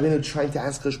Moshe Rabbeinu trying to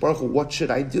ask HaKadosh Baruch Hu, what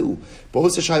should I do?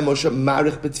 Ba'osa Shah Moshe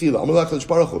marich betfila. Amalek HaKadosh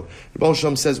Baruch Hu. Rebbe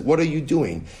Shalom says, what are you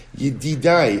doing?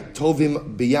 Yedidai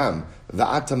tovim biyam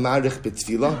va'ata marich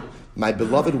betfila. My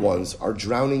beloved ones are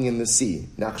drowning in the sea.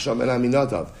 Nachshon ben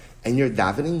Aminadav. And you're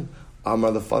davening?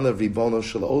 Amar lefan of Ribono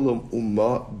shel olam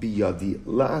umma biyadi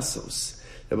la'asos.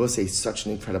 Rebbe says, such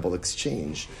an incredible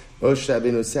exchange. Moshe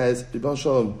Rabbeinu says, Rebbe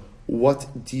Shalom,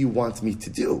 what do you want me to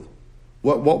do?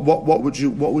 What would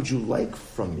you like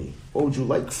from me? What would you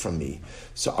like from me?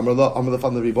 So Amar lo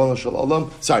Ribono shel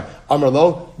olam. Sorry, Amar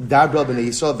lo Dabrel b'nei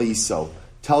Yisrael v'Yisrael.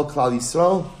 Tell Klal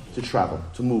Yisrael to travel,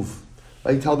 to move.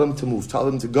 Right? Tell them to move. Tell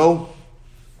them to go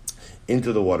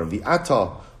into the water.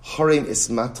 V'ata harem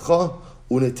ismatcha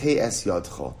unetei es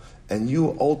yadcha. And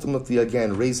you ultimately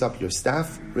again raise up your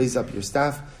staff,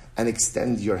 and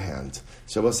extend your hand.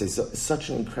 So I will say, so it's such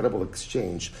an incredible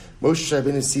exchange. Moshe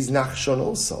Rabbeinu sees Nachshon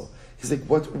also. He's like,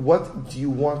 what do you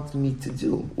want me to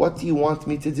do? What do you want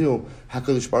me to do?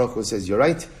 HaKadosh Baruch Hu says, you're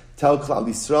right. Tell Klal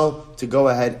Yisrael to go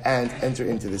ahead and enter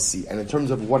into the sea. And in terms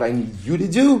of what I need you to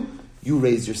do, you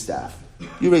raise your staff.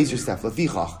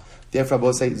 Lefichach. Therefore, I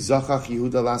will say, Zachach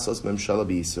Yehuda lasos memshala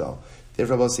b'Yisrael.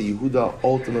 Therefore, I will say, Yehuda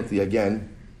ultimately again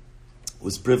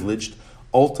was privileged,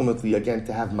 ultimately again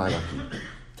to have monarchy.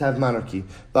 Lasos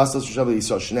Yisrael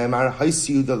Yisrael. Shneimar Hais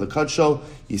Yehuda lekadsho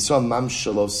Yisrael mam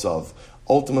shalosov.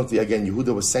 Ultimately, again,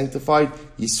 Yehuda was sanctified.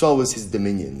 Yisrael was his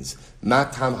dominions.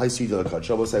 Matam Haisida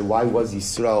Lakadsha will say, why was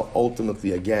Yisrael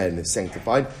ultimately again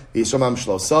sanctified? Yisrael Mam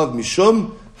Shlosav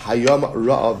Mishum Hayam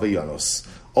Ra'a V'Yanos.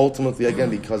 Ultimately, again,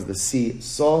 because the sea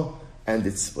saw and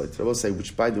it split. I will say,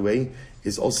 which, by the way,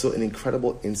 is also an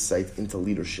incredible insight into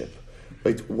leadership.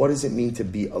 Right? What does it mean to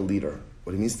be a leader?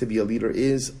 What it means to be a leader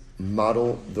is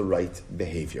model the right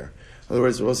behavior. In other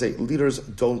words, I will say, leaders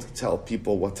don't tell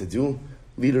people what to do.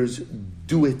 Leaders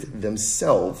do it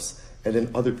themselves, and then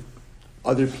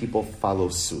other people follow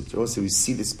suit. I will say, we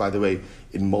see this, by the way,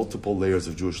 in multiple layers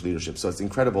of Jewish leadership. So it's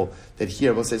incredible that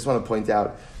here, I will say, I just want to point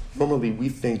out, normally we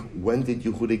think, when did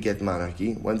Yehuda get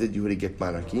monarchy? When did Yehuda get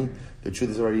monarchy? The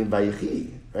truth is already in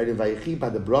Vayechi, right? In Vayechi, by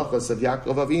the brachas of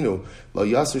Yaakov Avinu, Lo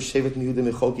Yasu Shevet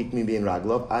Yehuda Mechokik Mi Bein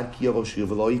Raglav Ad Ki Yavo Shiv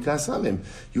Lo Yikasamim.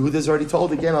 Yehuda is already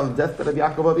told again on the deathbed of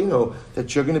Yaakov Avinu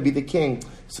that you're going to be the king.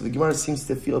 So the Gemara seems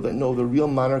to feel that no, the real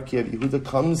monarchy of Yehuda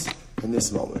comes in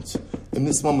this moment. In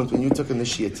this moment when you took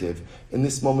initiative, in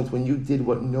this moment when you did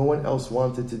what no one else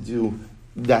wanted to do,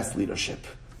 that's leadership.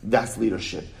 That's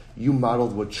leadership. You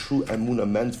modeled what true emunah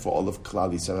meant for all of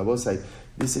Klal Yisrael. And I will say,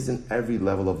 this is in every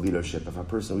level of leadership. If a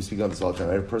person, we speak on this all the time,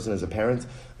 right? A person is a parent,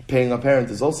 being a parent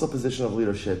is also a position of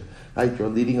leadership. Right? You're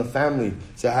leading a family.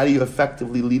 So how do you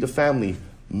effectively lead a family?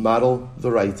 Model the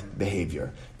right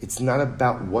behavior. It's not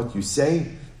about what you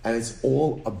say, and it's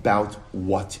all about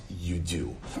what you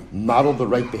do. Model the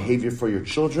right behavior for your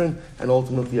children, and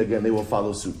ultimately, again, they will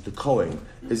follow suit. The Kohen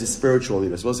is a spiritual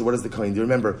leader. So what does the Kohen do?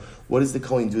 Remember, what does the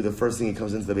Kohen do the first thing he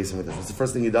comes into the basement with? What's the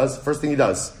first thing he does? First thing he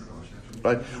does.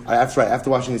 Right?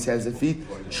 After washing his hands and feet,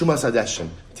 Shumas Hadeshim,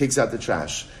 takes out the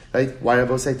trash. Right? Why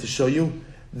Rabbi say? To show you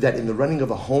that in the running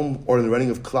of a home or in the running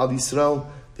of Klal Yisrael,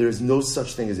 there is no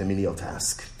such thing as a menial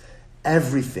task.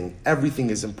 Everything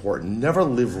is important. Never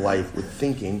live life with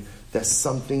thinking that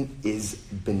something is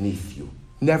beneath you.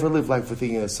 Never live life with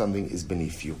thinking that something is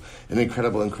beneath you. An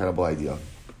incredible, incredible idea.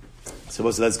 So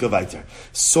let's go weiter.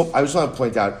 So I just want to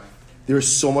point out, there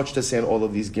is so much to say in all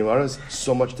of these Gemaras,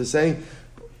 so much to say.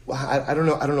 I don't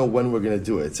know when we're going to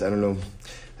do it. I don't know.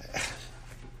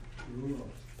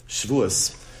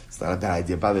 Shavuos. It's not a bad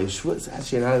idea. By the way, Shavuos is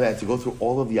actually not bad to go through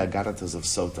all of the Agaratas of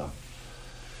Sotah.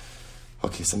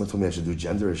 Okay, someone told me I should do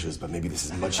gender issues, but maybe this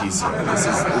is much easier.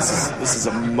 This is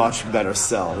a much better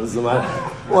sell.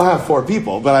 We'll have 4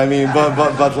 people, but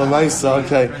Lamaisa,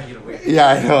 okay. Yeah,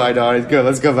 I know. All right, good.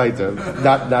 Let's go weiter.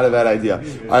 Not a bad idea. All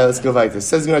right, let's go weiter.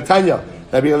 Says Tanya,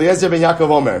 Rabbi Eliezer ben Yaakov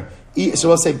Omer. So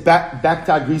we'll say back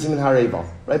to Agrizim and Hareval.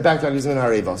 Right, back to Agrizim and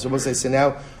Hareval. So we'll say, so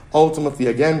now, ultimately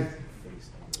again,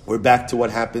 we're back to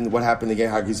what happened again,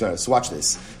 Hagrizim. So watch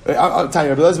this. I'll tell you,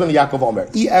 Rabbi Eliezer ben Yaakov Omer.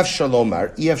 Ef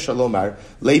Shalomar,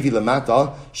 Levi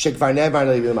Lamata, Shekvar Nevar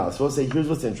Levi Lamata. So we'll say, here's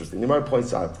what's interesting. The Gemara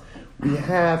points out, we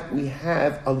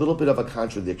have a little bit of a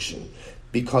contradiction,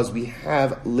 because we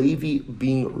have Levi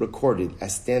being recorded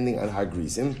as standing on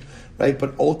Hagrizim, right?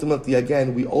 But ultimately,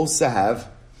 again, we also have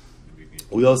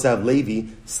Levi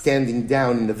standing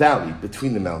down in the valley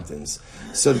between the mountains.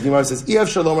 So the Gemara says, "Iav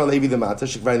shalomar Levi lamata,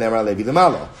 shekvar ne'amar Levi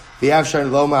lamalo. V'yav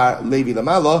shalomar Levi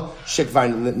lamalo,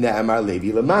 shekvar ne'amar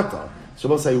Levi lamata." So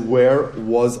we'll say, where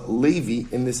was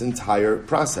Levi in this entire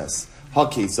process?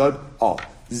 HaKesod.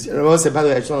 We'll say, by the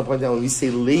way, I just want to point out, when we say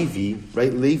Levi,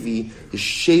 right? Levi is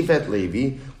Shevet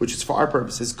Levi, which is for our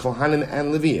purposes Kohanim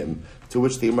and Leviim. To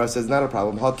which the Gemara says, not a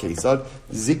problem. HaKesod,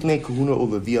 Zikne Kahuna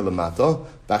Ulevia Lamato,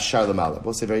 Bashar Lamala.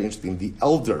 We'll say, very interesting. The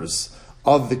elders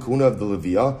of the Kahuna of the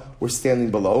Levia were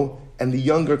standing below, and the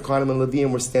younger Kohanim and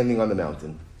Leviim were standing on the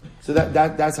mountain. So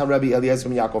that's how Rabbi Eliezer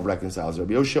ben Yaakov reconciles.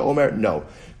 Rabbi Yoshua Omer, no.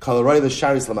 Kalaroi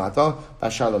l'sharis Lamato,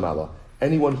 Bashar Lamala.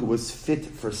 Anyone who was fit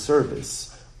for service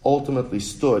ultimately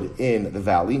stood in the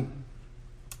valley,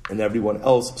 and everyone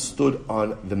else stood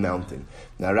on the mountain.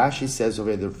 Now Rashi says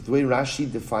over there, the way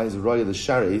Rashi defines Roya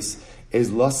L'Shares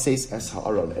is Lases Es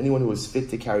Ha'aron, anyone who was fit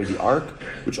to carry the ark,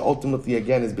 which ultimately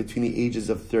again is between the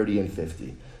ages of 30 and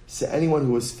 50. So anyone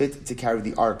who was fit to carry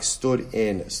the ark stood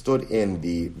in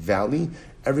the valley,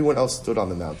 everyone else stood on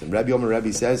the mountain. Rabbi Omer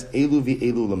Rabbi says, Elu vi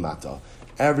Elu Lamata.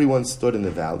 Everyone stood in the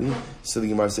valley. So the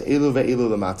Gemara says, Elu ve'elu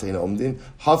lamata in omdin.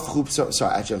 I'm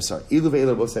sorry. Elu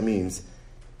ve'elu, what that means?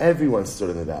 Everyone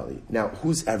stood in the valley. Now,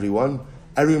 who's everyone?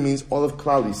 Everyone means all of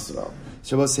Klal Yisrael.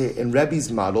 So we'll say, in Rebbe's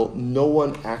model, no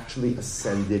one actually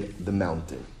ascended the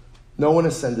mountain. No one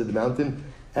ascended the mountain.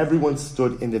 Everyone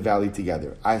stood in the valley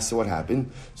together. So what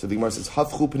happened? So the Gemara says,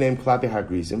 Hafchu p'neim klape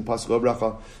hagrizim, pasuk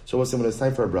bracha. So we'll say, when it's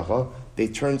time for a bracha, they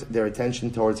turned their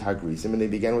attention towards hagrizim, and they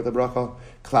began with a bracha.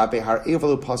 Klape har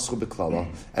evalu pasuk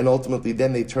b'klala. And ultimately,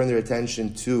 then they turned their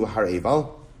attention to har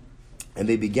eval, and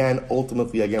they began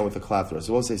ultimately again with the klathra.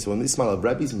 So we'll say, so in this model,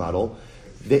 Rebbe's model,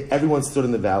 everyone stood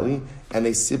in the valley, and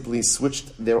they simply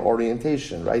switched their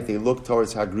orientation, right? They looked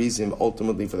towards Hagrizim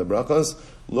ultimately for the brachas,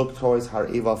 looked towards Har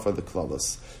Eval for the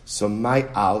klalos. So my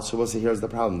al, so we'll say here's the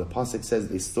problem. The pasuk says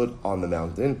they stood on the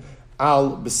mountain.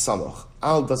 Al b'samach.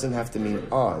 Al doesn't have to mean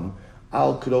on.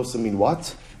 Al could also mean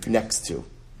what? Next to.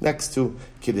 Next to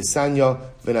Kidisanya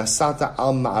v'nasata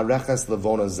al ma'areches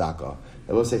levona zaka.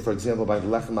 I will say, for example, by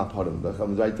lechem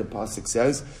aparim, right? The pasuk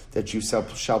says that you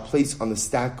shall place on the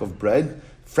stack of bread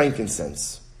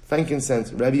frankincense.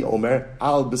 Frankincense, Rabbi Omer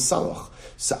al b'samach.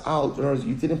 So al,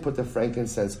 you didn't put the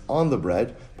frankincense on the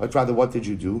bread, but rather what did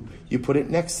you do? You put it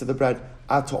next to the bread.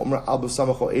 So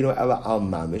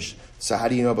how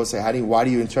do you know about say? Why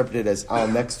do you interpret it as al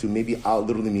next to? Maybe al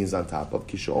literally means on top of.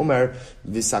 Kisha Omer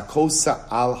v'sakosa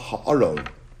al ha'aron.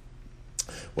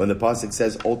 When the pasuk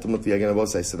says ultimately again, I will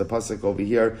say so. The pasuk over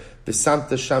here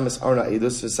v'samta shamis arna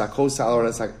edus v'sakosa al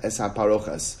arna es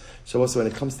haparochas. So also when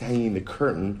it comes to hanging the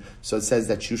curtain, so it says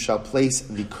that you shall place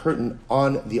the curtain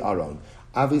on the aron.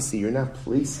 Obviously, you're not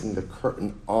placing the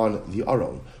curtain on the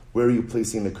aron. Where are you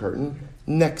placing the curtain?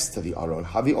 Next to the aron.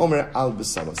 Havi Omer al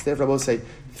b'samos. Therefore, I will say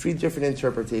three different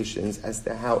interpretations as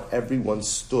to how everyone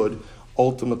stood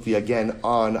ultimately again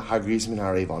on Hagrizim and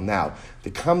Har Eval. Now,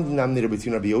 the common denominator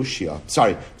between between Rabbi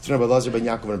Elazar ben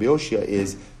Yaakov and Rabbi Yoshia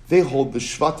is they hold the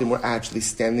Shvatim were actually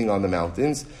standing on the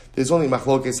mountains. There's only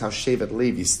machlokes how Shevet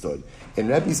Levi stood. In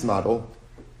Rebbe's model,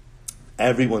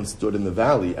 everyone stood in the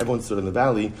valley. Everyone stood in the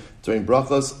valley during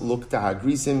brachos. Looked to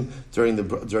Hagrizim during the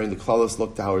klalos.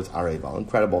 Looked towards Har Eval.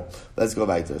 Incredible. Let's go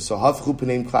back there. So havchu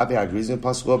pneim klape Hagrizim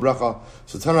pasuk bracha.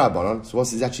 So Tana Rabbanon. So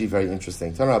this is actually very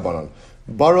interesting. Tana Rabbanon.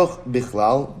 Baruch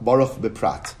bichlal, baruch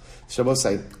beprat. So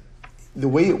say the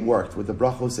way it worked with the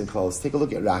brachos and klalos. Take a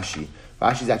look at Rashi.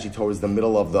 Rashi is actually towards the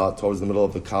middle of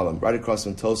the column, right across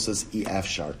from Tosas E F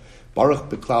Shar. Baruch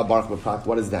bichlal, baruch beprat.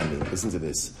 What does that mean? Listen to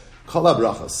this. Kala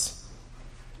brachos.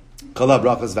 Kala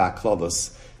brachas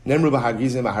va'klalos. Nemru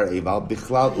b'hagrizim v'har eval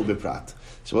bichlal ubeprat.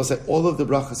 So we'll say all of the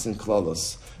brachas and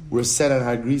klalos were said on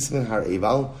Hagrizim and Har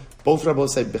Eval. Both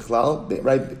rabbis say bichlal.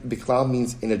 Right? Bichlal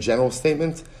means in a general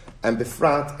statement, and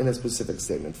bifrat in a specific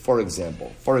statement. For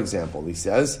example, he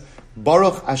says,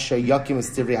 Baruch asher yakim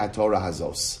es divrei haTorah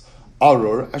hazos.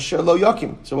 Arur asher lo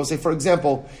yakim. So we'll say, for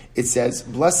example, it says,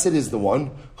 blessed is the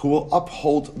one who will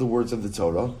uphold the words of the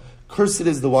Torah. Cursed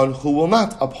is the one who will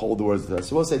not uphold the words of the Torah.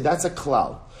 So we'll say, that's a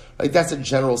klal. Right? That's a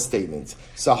general statement.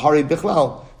 So hari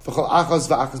bichlal.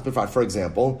 For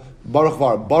example,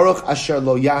 Baruch asher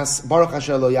lo yas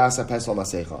apesol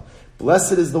masecha.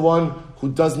 Blessed is the one who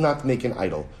does not make an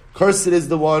idol. Cursed is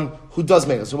the one who does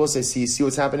make it. So we'll say, see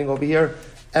what's happening over here?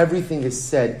 Everything is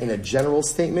said in a general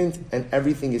statement, and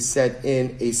everything is said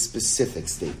in a specific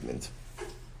statement.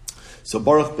 So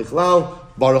Baruch bichlal,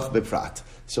 Baruch biprat.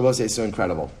 So we'll say, so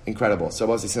incredible. So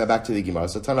we'll say, so now back to the Gemara.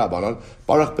 So Tana Rabbanon,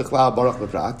 Baruch bichlal, Baruch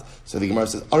biprat. So the Gemara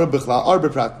says, Ar bichlal, Ar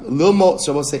biprat. Lilmo.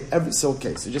 So we'll say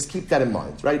so just keep that in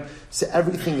mind, right? So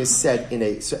everything is said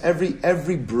every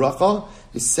bracha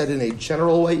is said in a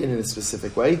general way and in a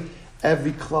specific way.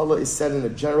 Every klala is said in a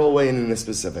general way and in a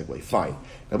specific way. Fine.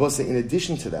 Now we'll say, in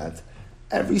addition to that,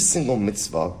 every single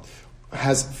mitzvah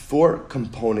has 4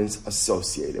 components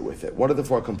associated with it. What are the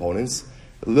 4 components?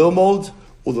 Lilmod,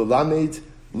 ululamed,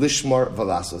 lishmar,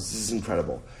 valasos. This is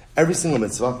incredible. Every single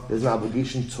mitzvah, there's an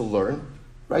obligation to learn,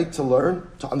 right? To learn,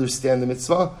 to understand the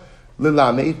mitzvah.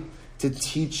 Lilamed, to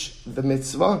teach the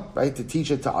mitzvah, right? To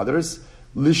teach it to others.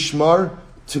 Lishmar,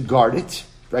 to guard it,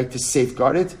 right? To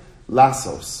safeguard it.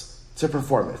 Lasos, to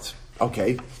perform it.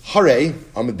 Okay. Hare,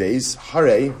 Amadeus,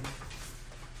 Hare,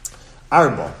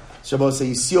 Arba. So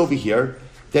you see over here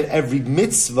that every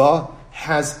mitzvah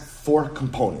has 4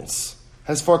 components.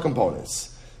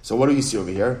 So what do you see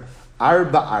over here?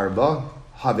 Arba,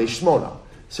 have shmona.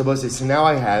 So now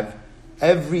I have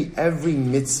every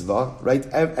mitzvah, right?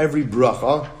 Every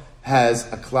bracha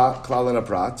has a klal and a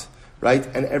prat, right?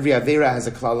 And every avera has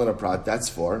a klal and a prat. That's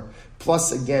 4.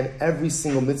 Plus, again, every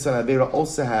single mitzvah and avera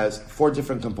also has 4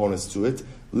 different components to it.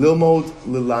 Lilmod,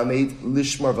 lilamed,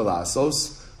 lishmar,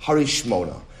 velasos,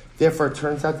 harishmona. Therefore, it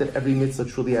turns out that every mitzvah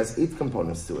truly has 8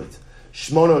 components to it.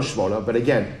 Shmona, but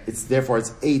again, it's 8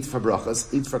 for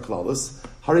brachas, 8 for klalos.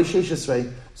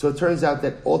 Harisheshesrei. So it turns out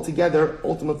that altogether,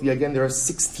 ultimately, again, there are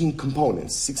 16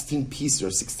 components, 16 pieces,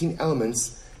 or 16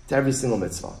 elements to every single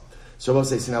mitzvah. So Rabbi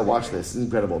say, so now watch this. This is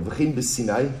incredible. V'chein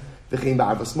b'sinai, v'chein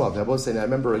ba'arvasmav. Now Rabbi say, now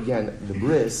remember again, the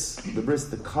bris,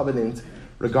 the covenant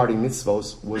regarding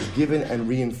mitzvos was given and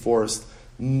reinforced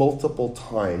multiple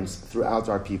times throughout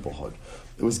our peoplehood.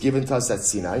 It was given to us at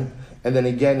Sinai, and then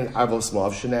again in Avos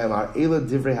Moav, Shneimar, Eila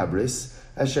Divrei Habris,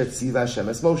 Asher Tziva Hashem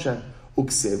Es Moshe,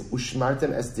 Uksiv,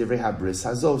 Ushmarten Es Divrei Habris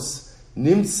Hazos,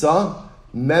 Nimtza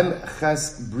Mem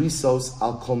ches brisos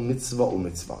al kol mitzvah u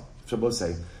mitzvah. Shabbos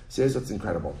say, so here's what's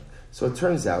incredible. So it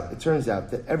turns out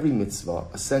that every mitzvah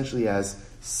essentially has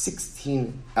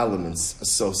 16 elements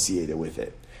associated with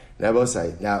it. Now I will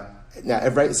say, so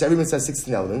every mitzvah has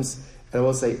 16 elements, and I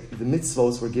will say the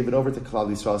mitzvahs were given over to Klal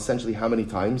Yisrael essentially how many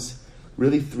times?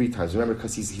 Really 3 times. Remember,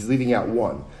 because he's leaving out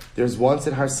one. There's once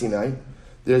at Har Sinai,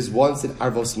 there's once at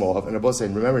Arvos Moav, and I will say,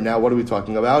 remember now, what are we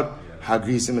talking about? Har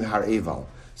Grizim and Har Eval.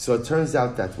 So it turns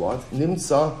out that what?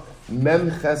 Nimtza mem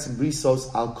ches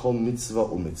brisos al kol mitzvah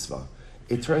u mitzvah.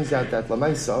 It turns out that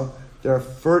Lamaisa, there are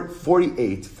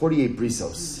 48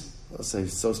 brisos. I'll say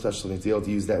it's so special to be able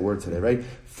to use that word today, right?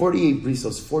 48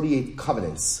 brisos, 48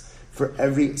 covenants for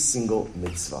every single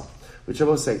mitzvah. Which I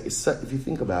will say, if you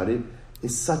think about it,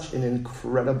 is such an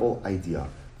incredible idea.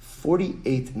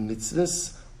 48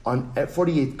 mitzvahs,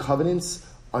 48 covenants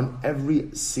on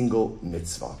every single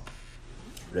mitzvah.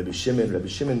 Rabbi Shimon,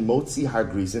 motzi har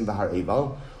grizim v'har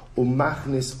eval,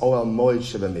 umachnis oel moed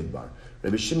sheba midbar.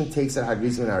 Rabbi Shimon takes out har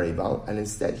grizim and har eval, and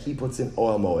instead he puts in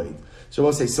oel moed. So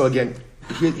we'll say, so again,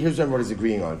 here's what everyone is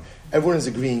agreeing on. Everyone is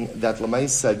agreeing that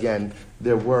Lamaisa, again,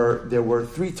 there were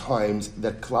 3 times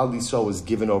that Klal Yisrael was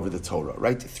given over the Torah,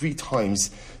 right? 3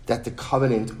 times that the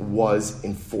covenant was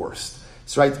enforced.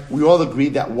 So, right, we all agree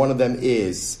that one of them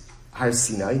is Har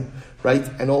Sinai, right?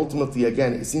 And ultimately,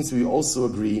 again, it seems to be also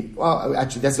agree, well,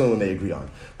 actually, that's the only one they agree on,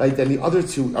 right? Then the other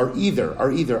 2 are either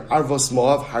Arvos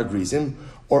Moav, Har Grizim,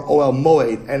 or Oel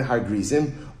Moed and Har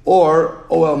Grizim, or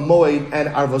Oel Moed and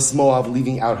Arvos Moav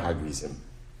leaving out Har Grizim.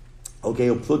 Okay,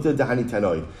 Upluta Dahani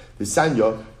Tanoid. The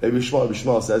Sanyo, Rabbi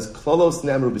Shmuel says, Klolos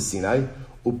Nemru B'Sinai,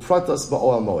 Upratos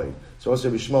Ba'oel Moed. So also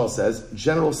Rabbi Shmuel says,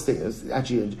 general statement,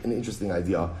 actually an interesting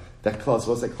idea, that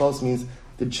Klolos means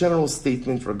the general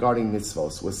statement regarding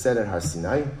mitzvos was said at Har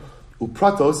Sinai.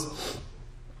 Upratos,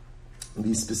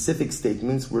 these specific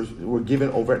statements were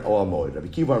given over at Oel Moed. Rabbi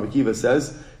Kiva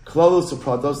says, Klolos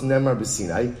Upratos Nemar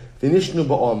B'Sinai, V'nishnu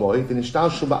Ba'oel Moed,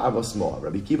 V'nishtalshu Ba'avos Moed.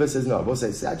 Rabbi Kiva says, no,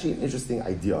 it's actually an interesting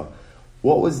idea.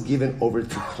 What was given over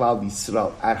to Klal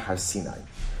Yisrael at Har Sinai?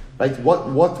 Right?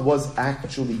 What was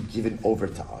actually given over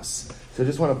to us? So I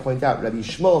just want to point out, Rabbi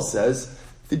Shmuel says,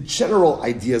 the general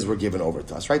ideas were given over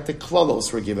to us, right? The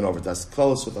klalos were given over to us.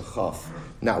 Klalos with a chaf,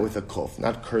 not with a kof,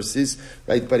 not curses,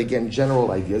 right? But again,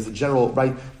 general ideas, the general,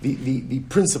 right? The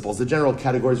principles, the general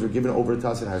categories were given over to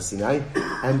us at Har Sinai.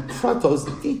 And pratos,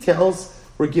 the details,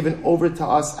 were given over to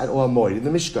us at Oel Moed, in the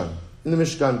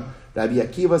Mishkan. Rabbi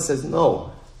Akiva says,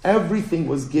 no. Everything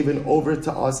was given over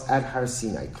to us at Har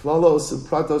Sinai. Klalos,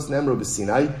 pratos, nemru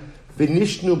b'Sinai,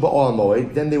 v'nishnu ba'oel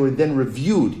Moed. Then they were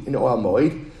reviewed in Oel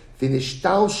Moed.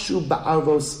 V'nishtalshu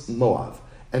ba'arvos Moav.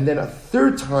 And then a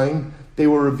 3rd time, they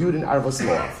were reviewed in Arvos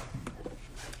Moav.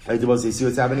 Right, you see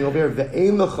what's happening over here?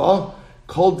 V'ein lecha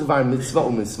kol dvar mitzvah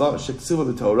u'mitzvah sheksuva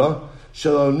b'Torah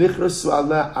shelo nichrasu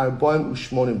aleh arbaim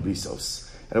u'shmonim brisos.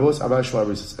 And I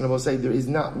will say there is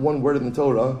not one word in the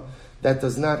Torah that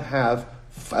does not have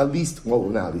at least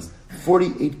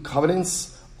 48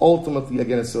 covenants ultimately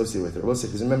again associated with it.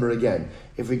 Because remember again,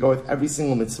 if we go with every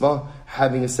single mitzvah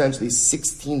having essentially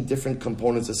 16 different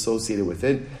components associated with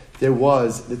it, the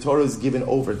Torah is given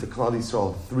over to Klal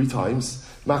Yisrael 3 times.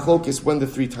 Machlokes when the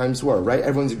 3 times were, right?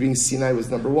 Everyone's agreeing Sinai was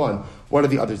number 1. What are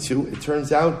the other 2? It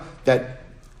turns out that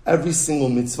every single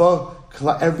mitzvah,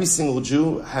 every single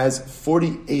Jew has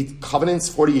 48 covenants,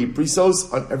 48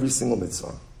 brisos on every single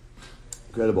mitzvah.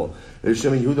 Incredible. Rabbi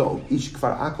Shimon Yehuda ish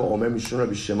kfar Akko omer mishum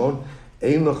Rabbi Shimon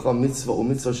ein lecha mitzvah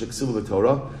u'mitzvah sheksuva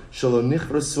b'Torah shelo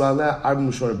nichrasu aleh arba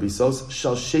mishmor brisos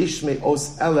shel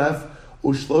 600,000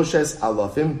 u'shloshes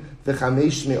alafim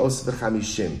v'chamesh me'os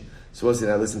v'chamishim. So we'll say,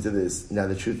 now listen to this. Now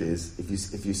the truth is, if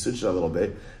you switch it a little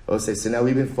bit, we'll say, so now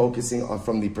we've been focusing on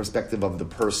from the perspective of the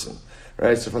person,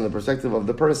 right? So from the perspective of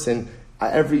the person,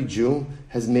 every Jew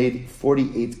has made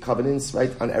 48 covenants,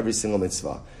 right, on every single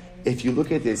mitzvah. If you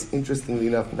look at this, interestingly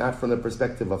enough, not from the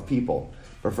perspective of people,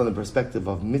 but from the perspective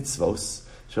of mitzvos,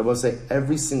 Shabbos say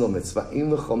every single mitzvah,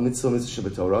 in l'chol mitzvah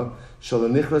shebetorah,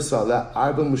 shalom nichrasu aleh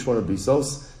arba mishmor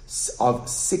brisos of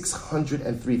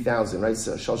 603,000, right?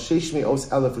 So shal sheish me'os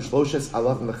elef u'shloshes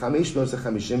alaf v'chamesh me'os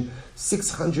v'chamishim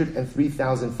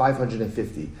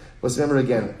 603,550. Let's remember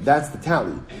again, that's the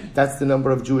tally. That's the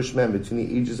number of Jewish men between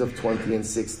the ages of 20 and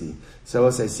 60. So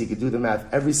let's say, so you could do the math.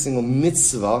 Every single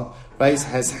mitzvah, right,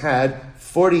 has had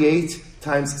 48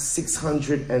 times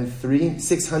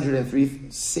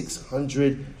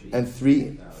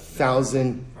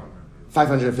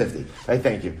 603,550. Right,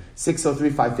 thank you.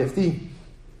 603,550.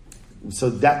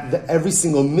 So that every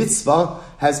single mitzvah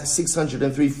has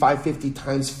 603,550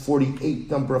 times 48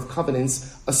 number of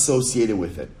covenants associated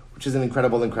with it, which is an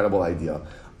incredible idea.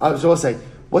 So we'll say,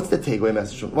 what's the takeaway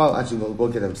message? Well, actually, we'll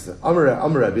get them. Amar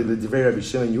Rabbi, the Divrei Rabbi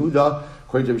Shimon Yehuda,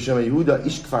 according to Rabbi Shimon Yehuda,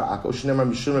 Ish Kfar Akko, Shnemar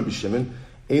Mishum Rabbi Shimon,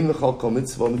 Ein L'chol Kol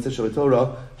Mitzvah, Mitzvah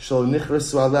Shabbatorah, Shal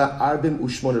Nichresu Aleh Arbim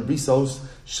Ushmona Brisos,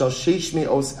 Shal Sheish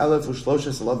Me'os Elef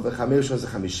Ushloshes Alav V'chamesh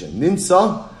V'chamishin.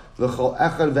 Nimsa, L'chol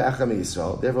Echad V'echad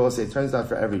Me'Yisrael. Therefore, we'll say, it turns out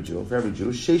for every Jew,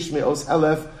 Sheish Me'os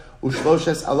Elef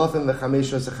Ushloshes Alafim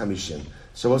V'chamesh V'chamishin.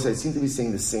 Shabbos, I seem to be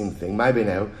saying the same thing. My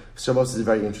beneo. Shabbos is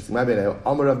very interesting. My beneo.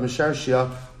 Amar Rav Misharshia.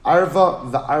 Arva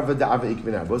v'arva da'arva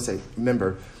ikmin arva. Say,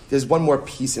 remember, there's one more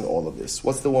piece in all of this.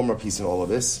 What's the one more piece in all of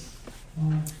this?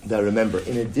 That remember,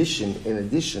 in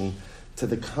addition to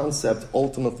the concept,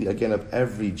 ultimately, again, of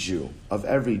every Jew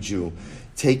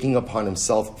taking upon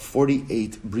himself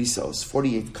 48 brisos,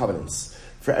 48 covenants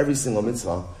for every single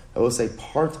mitzvah. I will say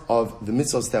part of the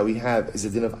mitzvahs that we have is a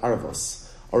din of arvos,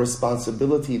 a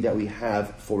responsibility that we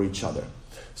have for each other.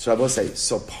 So I will say,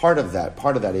 so part of that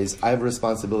is I have a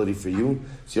responsibility for you,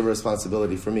 so you have a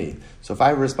responsibility for me. So if I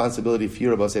have a responsibility for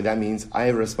you, I will say that means I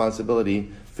have a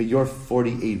responsibility for your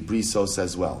 48 brisos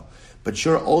as well. But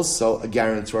you're also a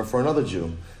guarantor for another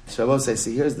Jew. So I will say,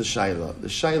 see, here's the shaila. The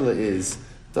shaila is,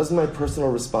 doesn't my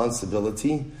personal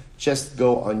responsibility just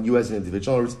go on you as an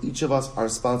individual? In other words, each of us are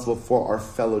responsible for our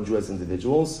fellow Jew as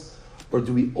individuals? Or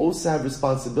do we also have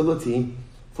responsibility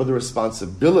for the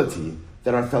responsibility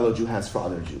that our fellow Jew has for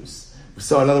other Jews?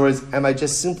 So in other words, am I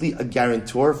just simply a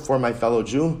guarantor for my fellow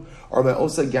Jew? Or am I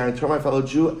also a guarantor for my fellow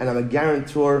Jew, and I'm a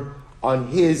guarantor on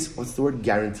his, what's the word,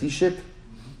 guaranteeship?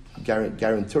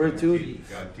 Guarantoritude?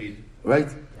 Guaranteed. Right?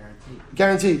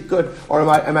 Guaranteed, good. Or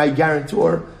am I a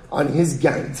guarantor on his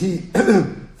guarantee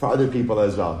for other people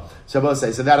as well? So I will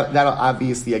say, so that'll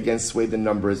obviously again sway the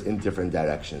numbers in different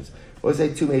directions. We'll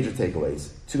say two major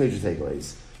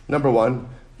takeaways. Number one,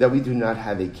 that we do not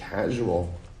have a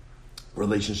casual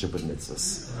relationship with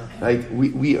mitzvahs. Right?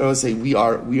 We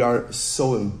are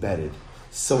so embedded,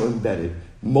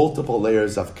 multiple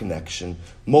layers of connection,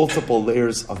 multiple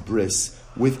layers of bris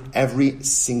with every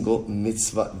single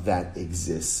mitzvah that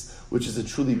exists, which is a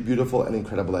truly beautiful and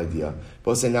incredible idea.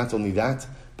 But I'll say not only that,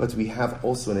 but we have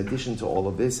also, in addition to all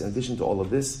of this,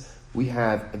 we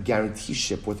have a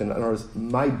guaranteeship with another.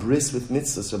 My bris with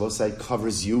mitzvahs, so both sides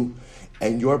covers you,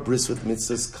 and your bris with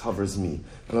mitzvahs covers me.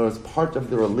 In other words, part of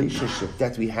the relationship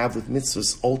that we have with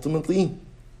mitzvahs ultimately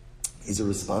is a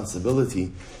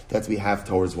responsibility that we have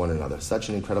towards one another. Such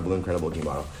an incredible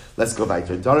Gemara. Let's go back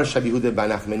to it. Dara Shabi Huda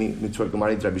ben Achmeni mitur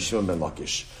Gemara Rabbi Shimon ben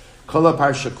Lakish. Kala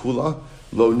parsha kula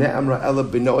lo ne'amra ela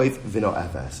benoif vino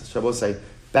efes. So we'll say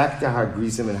back to Har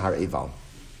Grizim and Har Eval.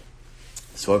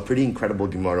 So a pretty incredible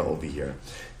Gemara over here.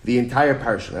 The entire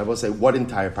parsha. I will say, what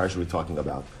entire parsha are we talking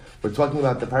about? We're talking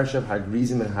about the parsha of Har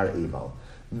Grizim and Har Eval.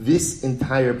 This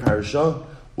entire parsha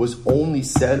was only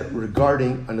said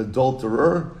regarding an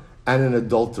adulterer and an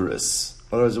adulteress.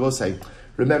 In other words, we'll say,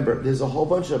 remember, there's a whole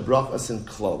bunch of brachas and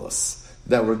klalos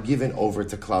that were given over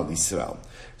to Klal Yisrael.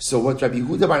 So what Rabbi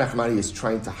Yehuda bar Nachmani is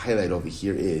trying to highlight over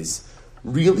here is,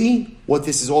 really, what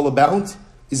this is all about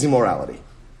is immorality.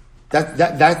 That's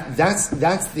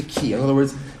the key. In other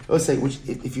words, let's say, which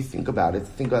if you think about it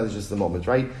just a moment,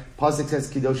 right? Pasuk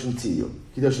says Kedoshim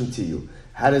Tiyu.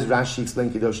 How does Rashi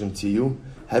explain Kedoshim Tiyu?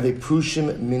 Have a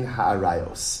prushim min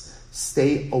ha'arayos.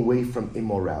 Stay away from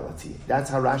immorality. That's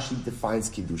how Rashi defines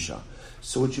Kedusha.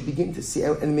 So what you begin to see,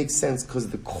 and it makes sense because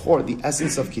the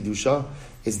essence of Kedusha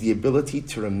is the ability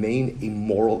to remain a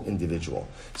moral individual.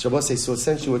 So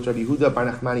essentially what Rabbi Yehuda bar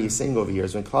Nachmani is saying over here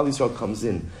is when Klal Yisrael comes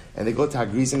in and they go to Har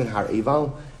Grizim and Har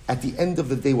Eval, at the end of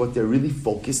the day what they're really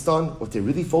focused on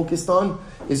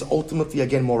is ultimately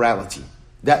again morality.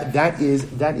 That is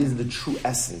the true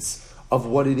essence of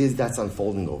what it is that's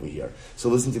unfolding over here. So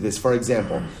listen to this. For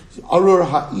example, Arur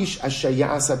ha'ish asher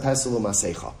ya'asa pesel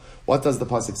u'masecha. What does the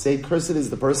pasuk say? Cursed is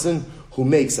the person who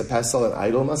makes a pesel, an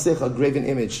idol, masecha, a graven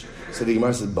image. So the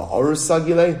Gemara says, Ba'arur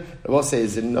sagilei. I will say,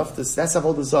 is it enough to, that's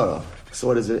avodah zarah. So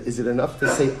what is it? Is it enough to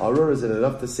say arur? Is it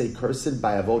enough to say cursed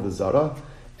by avodah zarah?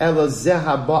 Ela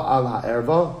zeha ba'al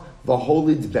ha'erva,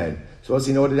 v'holid ben. So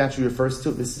you know what it actually refers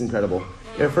to? This is incredible.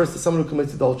 It refers to someone who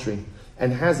commits adultery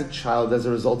and has a child as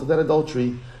a result of that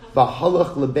adultery,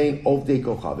 v'halach lebein ovdei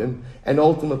kochavim, and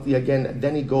ultimately, again,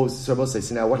 then he goes, so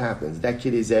now what happens? That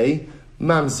kid is a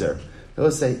mamzer.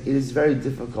 Let's say, it is very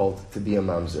difficult to be a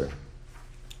mamzer.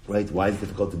 Right? Why is it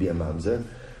difficult to be a mamzer?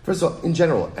 First of all, in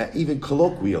general, even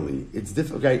colloquially, it's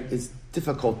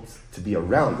difficult to be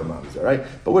around a mamzer, right?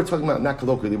 But we're talking about, not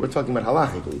colloquially, we're talking about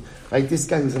halachically. Right? This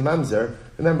guy who's a mamzer,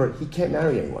 remember, he can't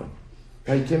marry anyone.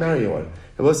 Right? He can't marry anyone.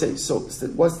 And we'll say, so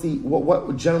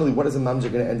what generally, what is a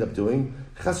mamzer going to end up doing?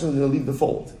 Chassan is going to leave the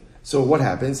fold. So what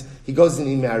happens? He goes and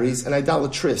he marries an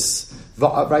idolatress.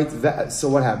 Right? So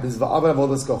what happens?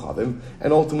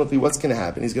 And ultimately, what's going to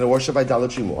happen? He's going to worship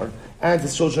idolatry more, and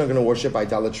his children are going to worship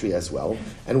idolatry as well.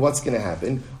 And what's going to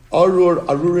happen?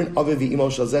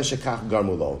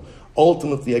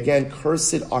 Ultimately, again,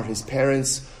 cursed are his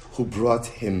parents who brought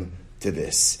him to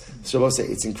this. So Rabbi say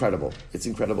it's incredible. It's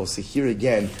incredible. So here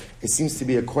again, it seems to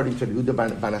be according to Yehuda Bar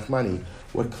Nachmani,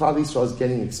 what Klal Yisrael is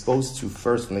getting exposed to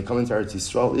first when they come into Eretz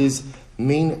Yisrael is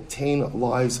maintain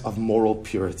lives of moral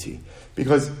purity.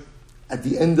 Because at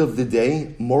the end of the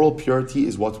day, moral purity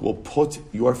is what will put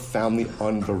your family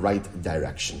on the right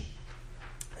direction.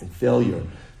 And failure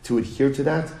to adhere to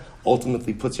that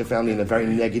ultimately puts your family in a very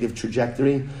negative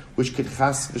trajectory, which could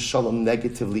chas v'shalom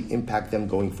negatively impact them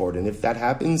going forward. And if that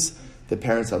happens, the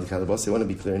parents are held accountable. So I want to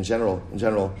be clear in general,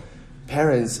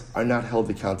 parents are not held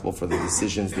accountable for the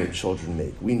decisions their children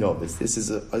make. We know this. This is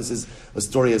a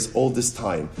story as old as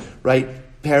time, right?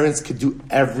 Parents could do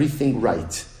everything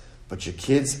right, but your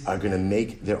kids are going to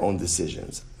make their own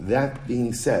decisions. That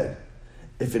being said,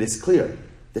 if it is clear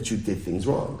that you did things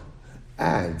wrong,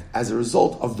 and as a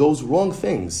result of those wrong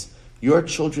things, your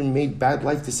children made bad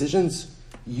life decisions,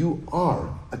 you are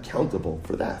accountable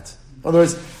for that. In other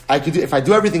words, if I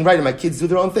do everything right and my kids do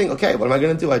their own thing, okay, what am I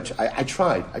going to do? I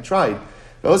tried.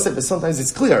 But sometimes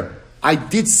it's clear, I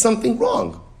did something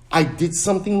wrong. I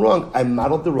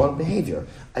modeled the wrong behavior.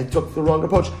 I took the wrong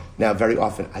approach. Now, very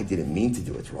often, I didn't mean to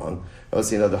do it wrong.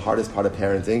 The hardest part of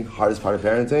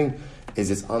parenting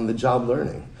is it's on-the-job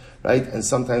learning. Right? And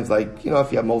sometimes, if you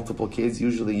have multiple kids,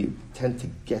 usually you tend to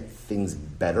get things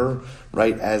better,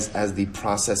 right, as the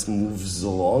process moves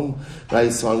along,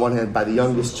 right? So on one hand, by the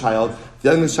youngest child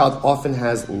often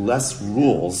has less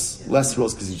rules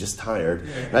because he's just tired,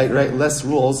 right? Less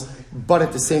rules, but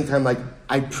at the same time,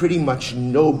 I pretty much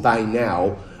know by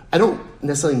now, I don't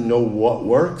necessarily know what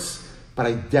works, but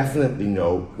I definitely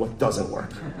know what doesn't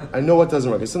work. I know what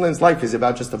doesn't work. And sometimes life is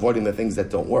about just avoiding the things that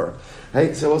don't work.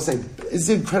 Right? So I'll say, it's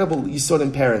incredible you saw it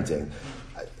in parenting.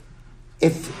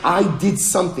 If I did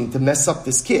something to mess up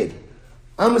this kid,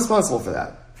 I'm responsible for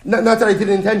that. Not that I did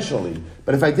it intentionally,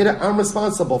 but if I did it, I'm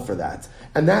responsible for that.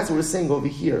 And that's what we're saying over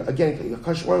here. Again,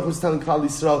 Hakadosh Baruch Hu is telling Klal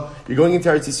Yisrael, you're going into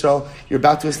Eretz Yisrael, you're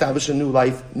about to establish a new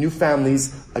life, new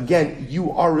families. Again,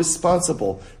 you are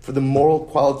responsible for the moral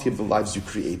quality of the lives you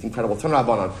create. Incredible. Turn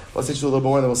Rabbanan. Let's take a little bit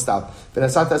more and then we'll stop.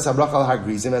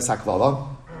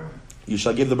 You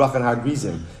shall give the bracha on Har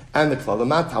Grizim and the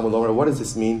klala. What does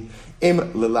this mean? So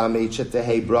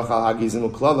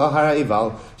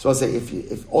I'll say,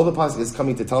 if all the pasuk is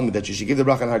coming to tell me that you should give the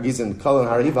bracha on Har Grizim and klala and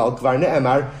Har Ival, kvar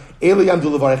ne'emar elu yamdu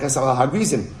levarech es al Har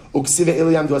Grizim uksive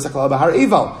elu yamdu es klala b'Har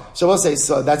Ival. So I'll say,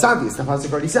 so that's obvious. The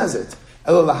pasuk already says it.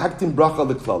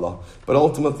 But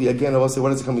ultimately, again, I will say, what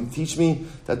does it come to teach me?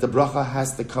 That the bracha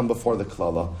has to come before the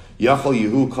klala. Yachol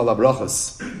Yehu kol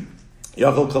habrachos.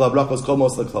 Yachol kol habrachos kol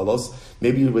mos leklalos.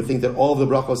 Maybe you would think that all of the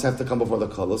brachos have to come before the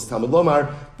klalos. Talmud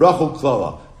lomar brachol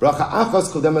klala. Bracha achos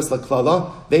kodemes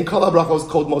leklala. Then kol habrachos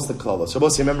kol mos leklalos. So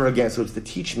both remember again. So it's to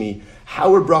teach me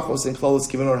how are brachos and klalos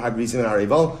given on Har Grizim and Har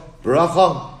Ival.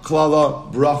 Bracha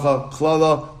klala, bracha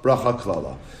klala, bracha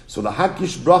klala. So the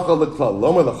hakish bracha leklala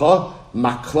lomer lecha.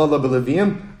 Maklala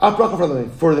b'Leviim, bracha for the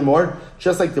Leviim. Furthermore,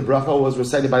 just like the bracha was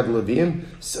recited by the Leviim,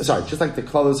 just like the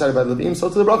klala was recited by the Leviim, so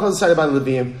to the bracha was recited by the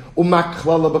Leviim.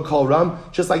 Umaklala b'Kol Ram,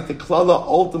 just like the klala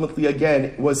ultimately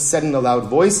again was said in a loud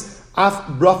voice. Af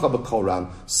bracha b'Kol Ram,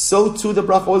 so too the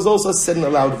bracha was also said in a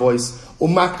loud voice.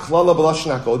 Umaklala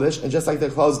b'Lashon HaKodesh, and just like the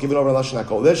klala is given over Lashon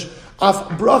HaKodesh, af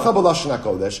bracha b'Lashon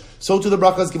HaKodesh, so too the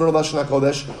bracha is given over Lashon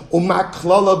HaKodesh.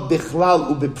 Umaklala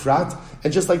b'Chlal u'Biprat.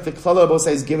 And just like the klala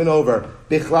Rabbi is given over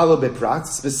bichlal biprat,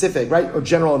 specific, right, or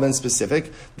general and then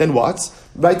specific, then what?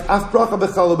 Right? Af bracha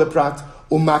bichlal biprat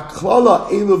umaklala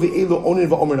elu ve'elu onin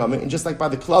va'omer amen. And just like by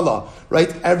the klala,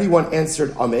 right, everyone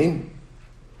answered amen.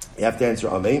 You have to answer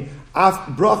amen. Af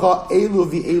bracha elu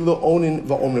ve'elu onin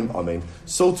va'omer amen.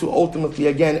 So to ultimately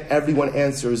again, everyone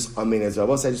answers amen as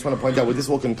well. So I just want to point out with this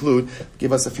we'll conclude.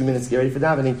 Give us a few minutes to get ready for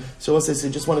davening. So I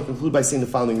just want to conclude by saying the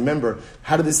following. Remember,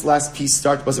 how did this last piece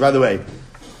start? Because by the way,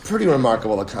 pretty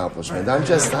remarkable accomplishment. I'm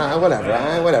just whatever.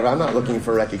 I'm not looking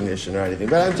for recognition or anything,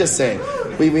 but I'm just saying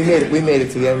we made it. We made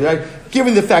it to the end, right?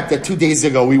 Given the fact that 2 days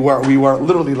ago we were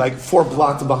literally like 4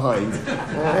 blocks behind.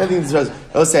 I just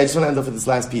want to end up with this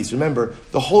last piece. Remember,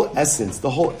 the whole essence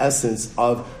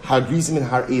of Har Grizim and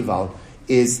Har Ival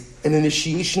is an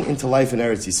initiation into life in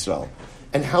Eretz Yisrael.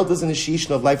 And how does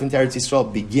initiation of life into Eretz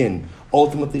Yisrael begin?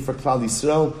 Ultimately, for Klal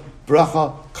Yisrael,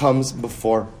 bracha comes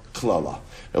before klala.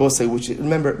 I will say,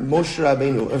 remember, Moshe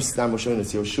Rabbeinu,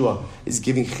 Yoshua, is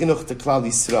giving chinuch to Klal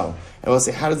Yisrael. I will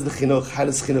say, how does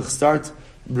chinuch start?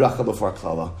 Bracha before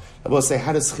klala. I will say,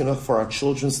 how does chinuch for our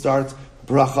children start?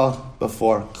 bracha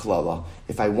before klala.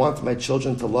 If I want my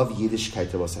children to love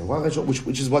Yiddishkeit,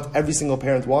 which is what every single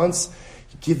parent wants,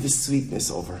 give the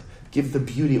sweetness over, give the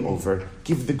beauty over,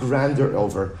 give the grandeur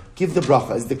over, give the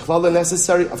bracha. Is the klala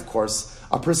necessary? Of course.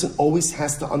 A person always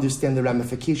has to understand the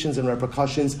ramifications and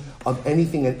repercussions of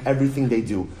anything and everything they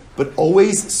do. But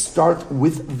always start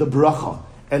with the bracha.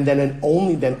 And then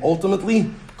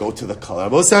ultimately, go to the klala.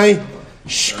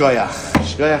 Shkoyach.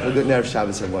 Shkoyach. A good nerve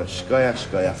Shabbos, everyone.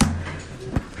 Shkoyach.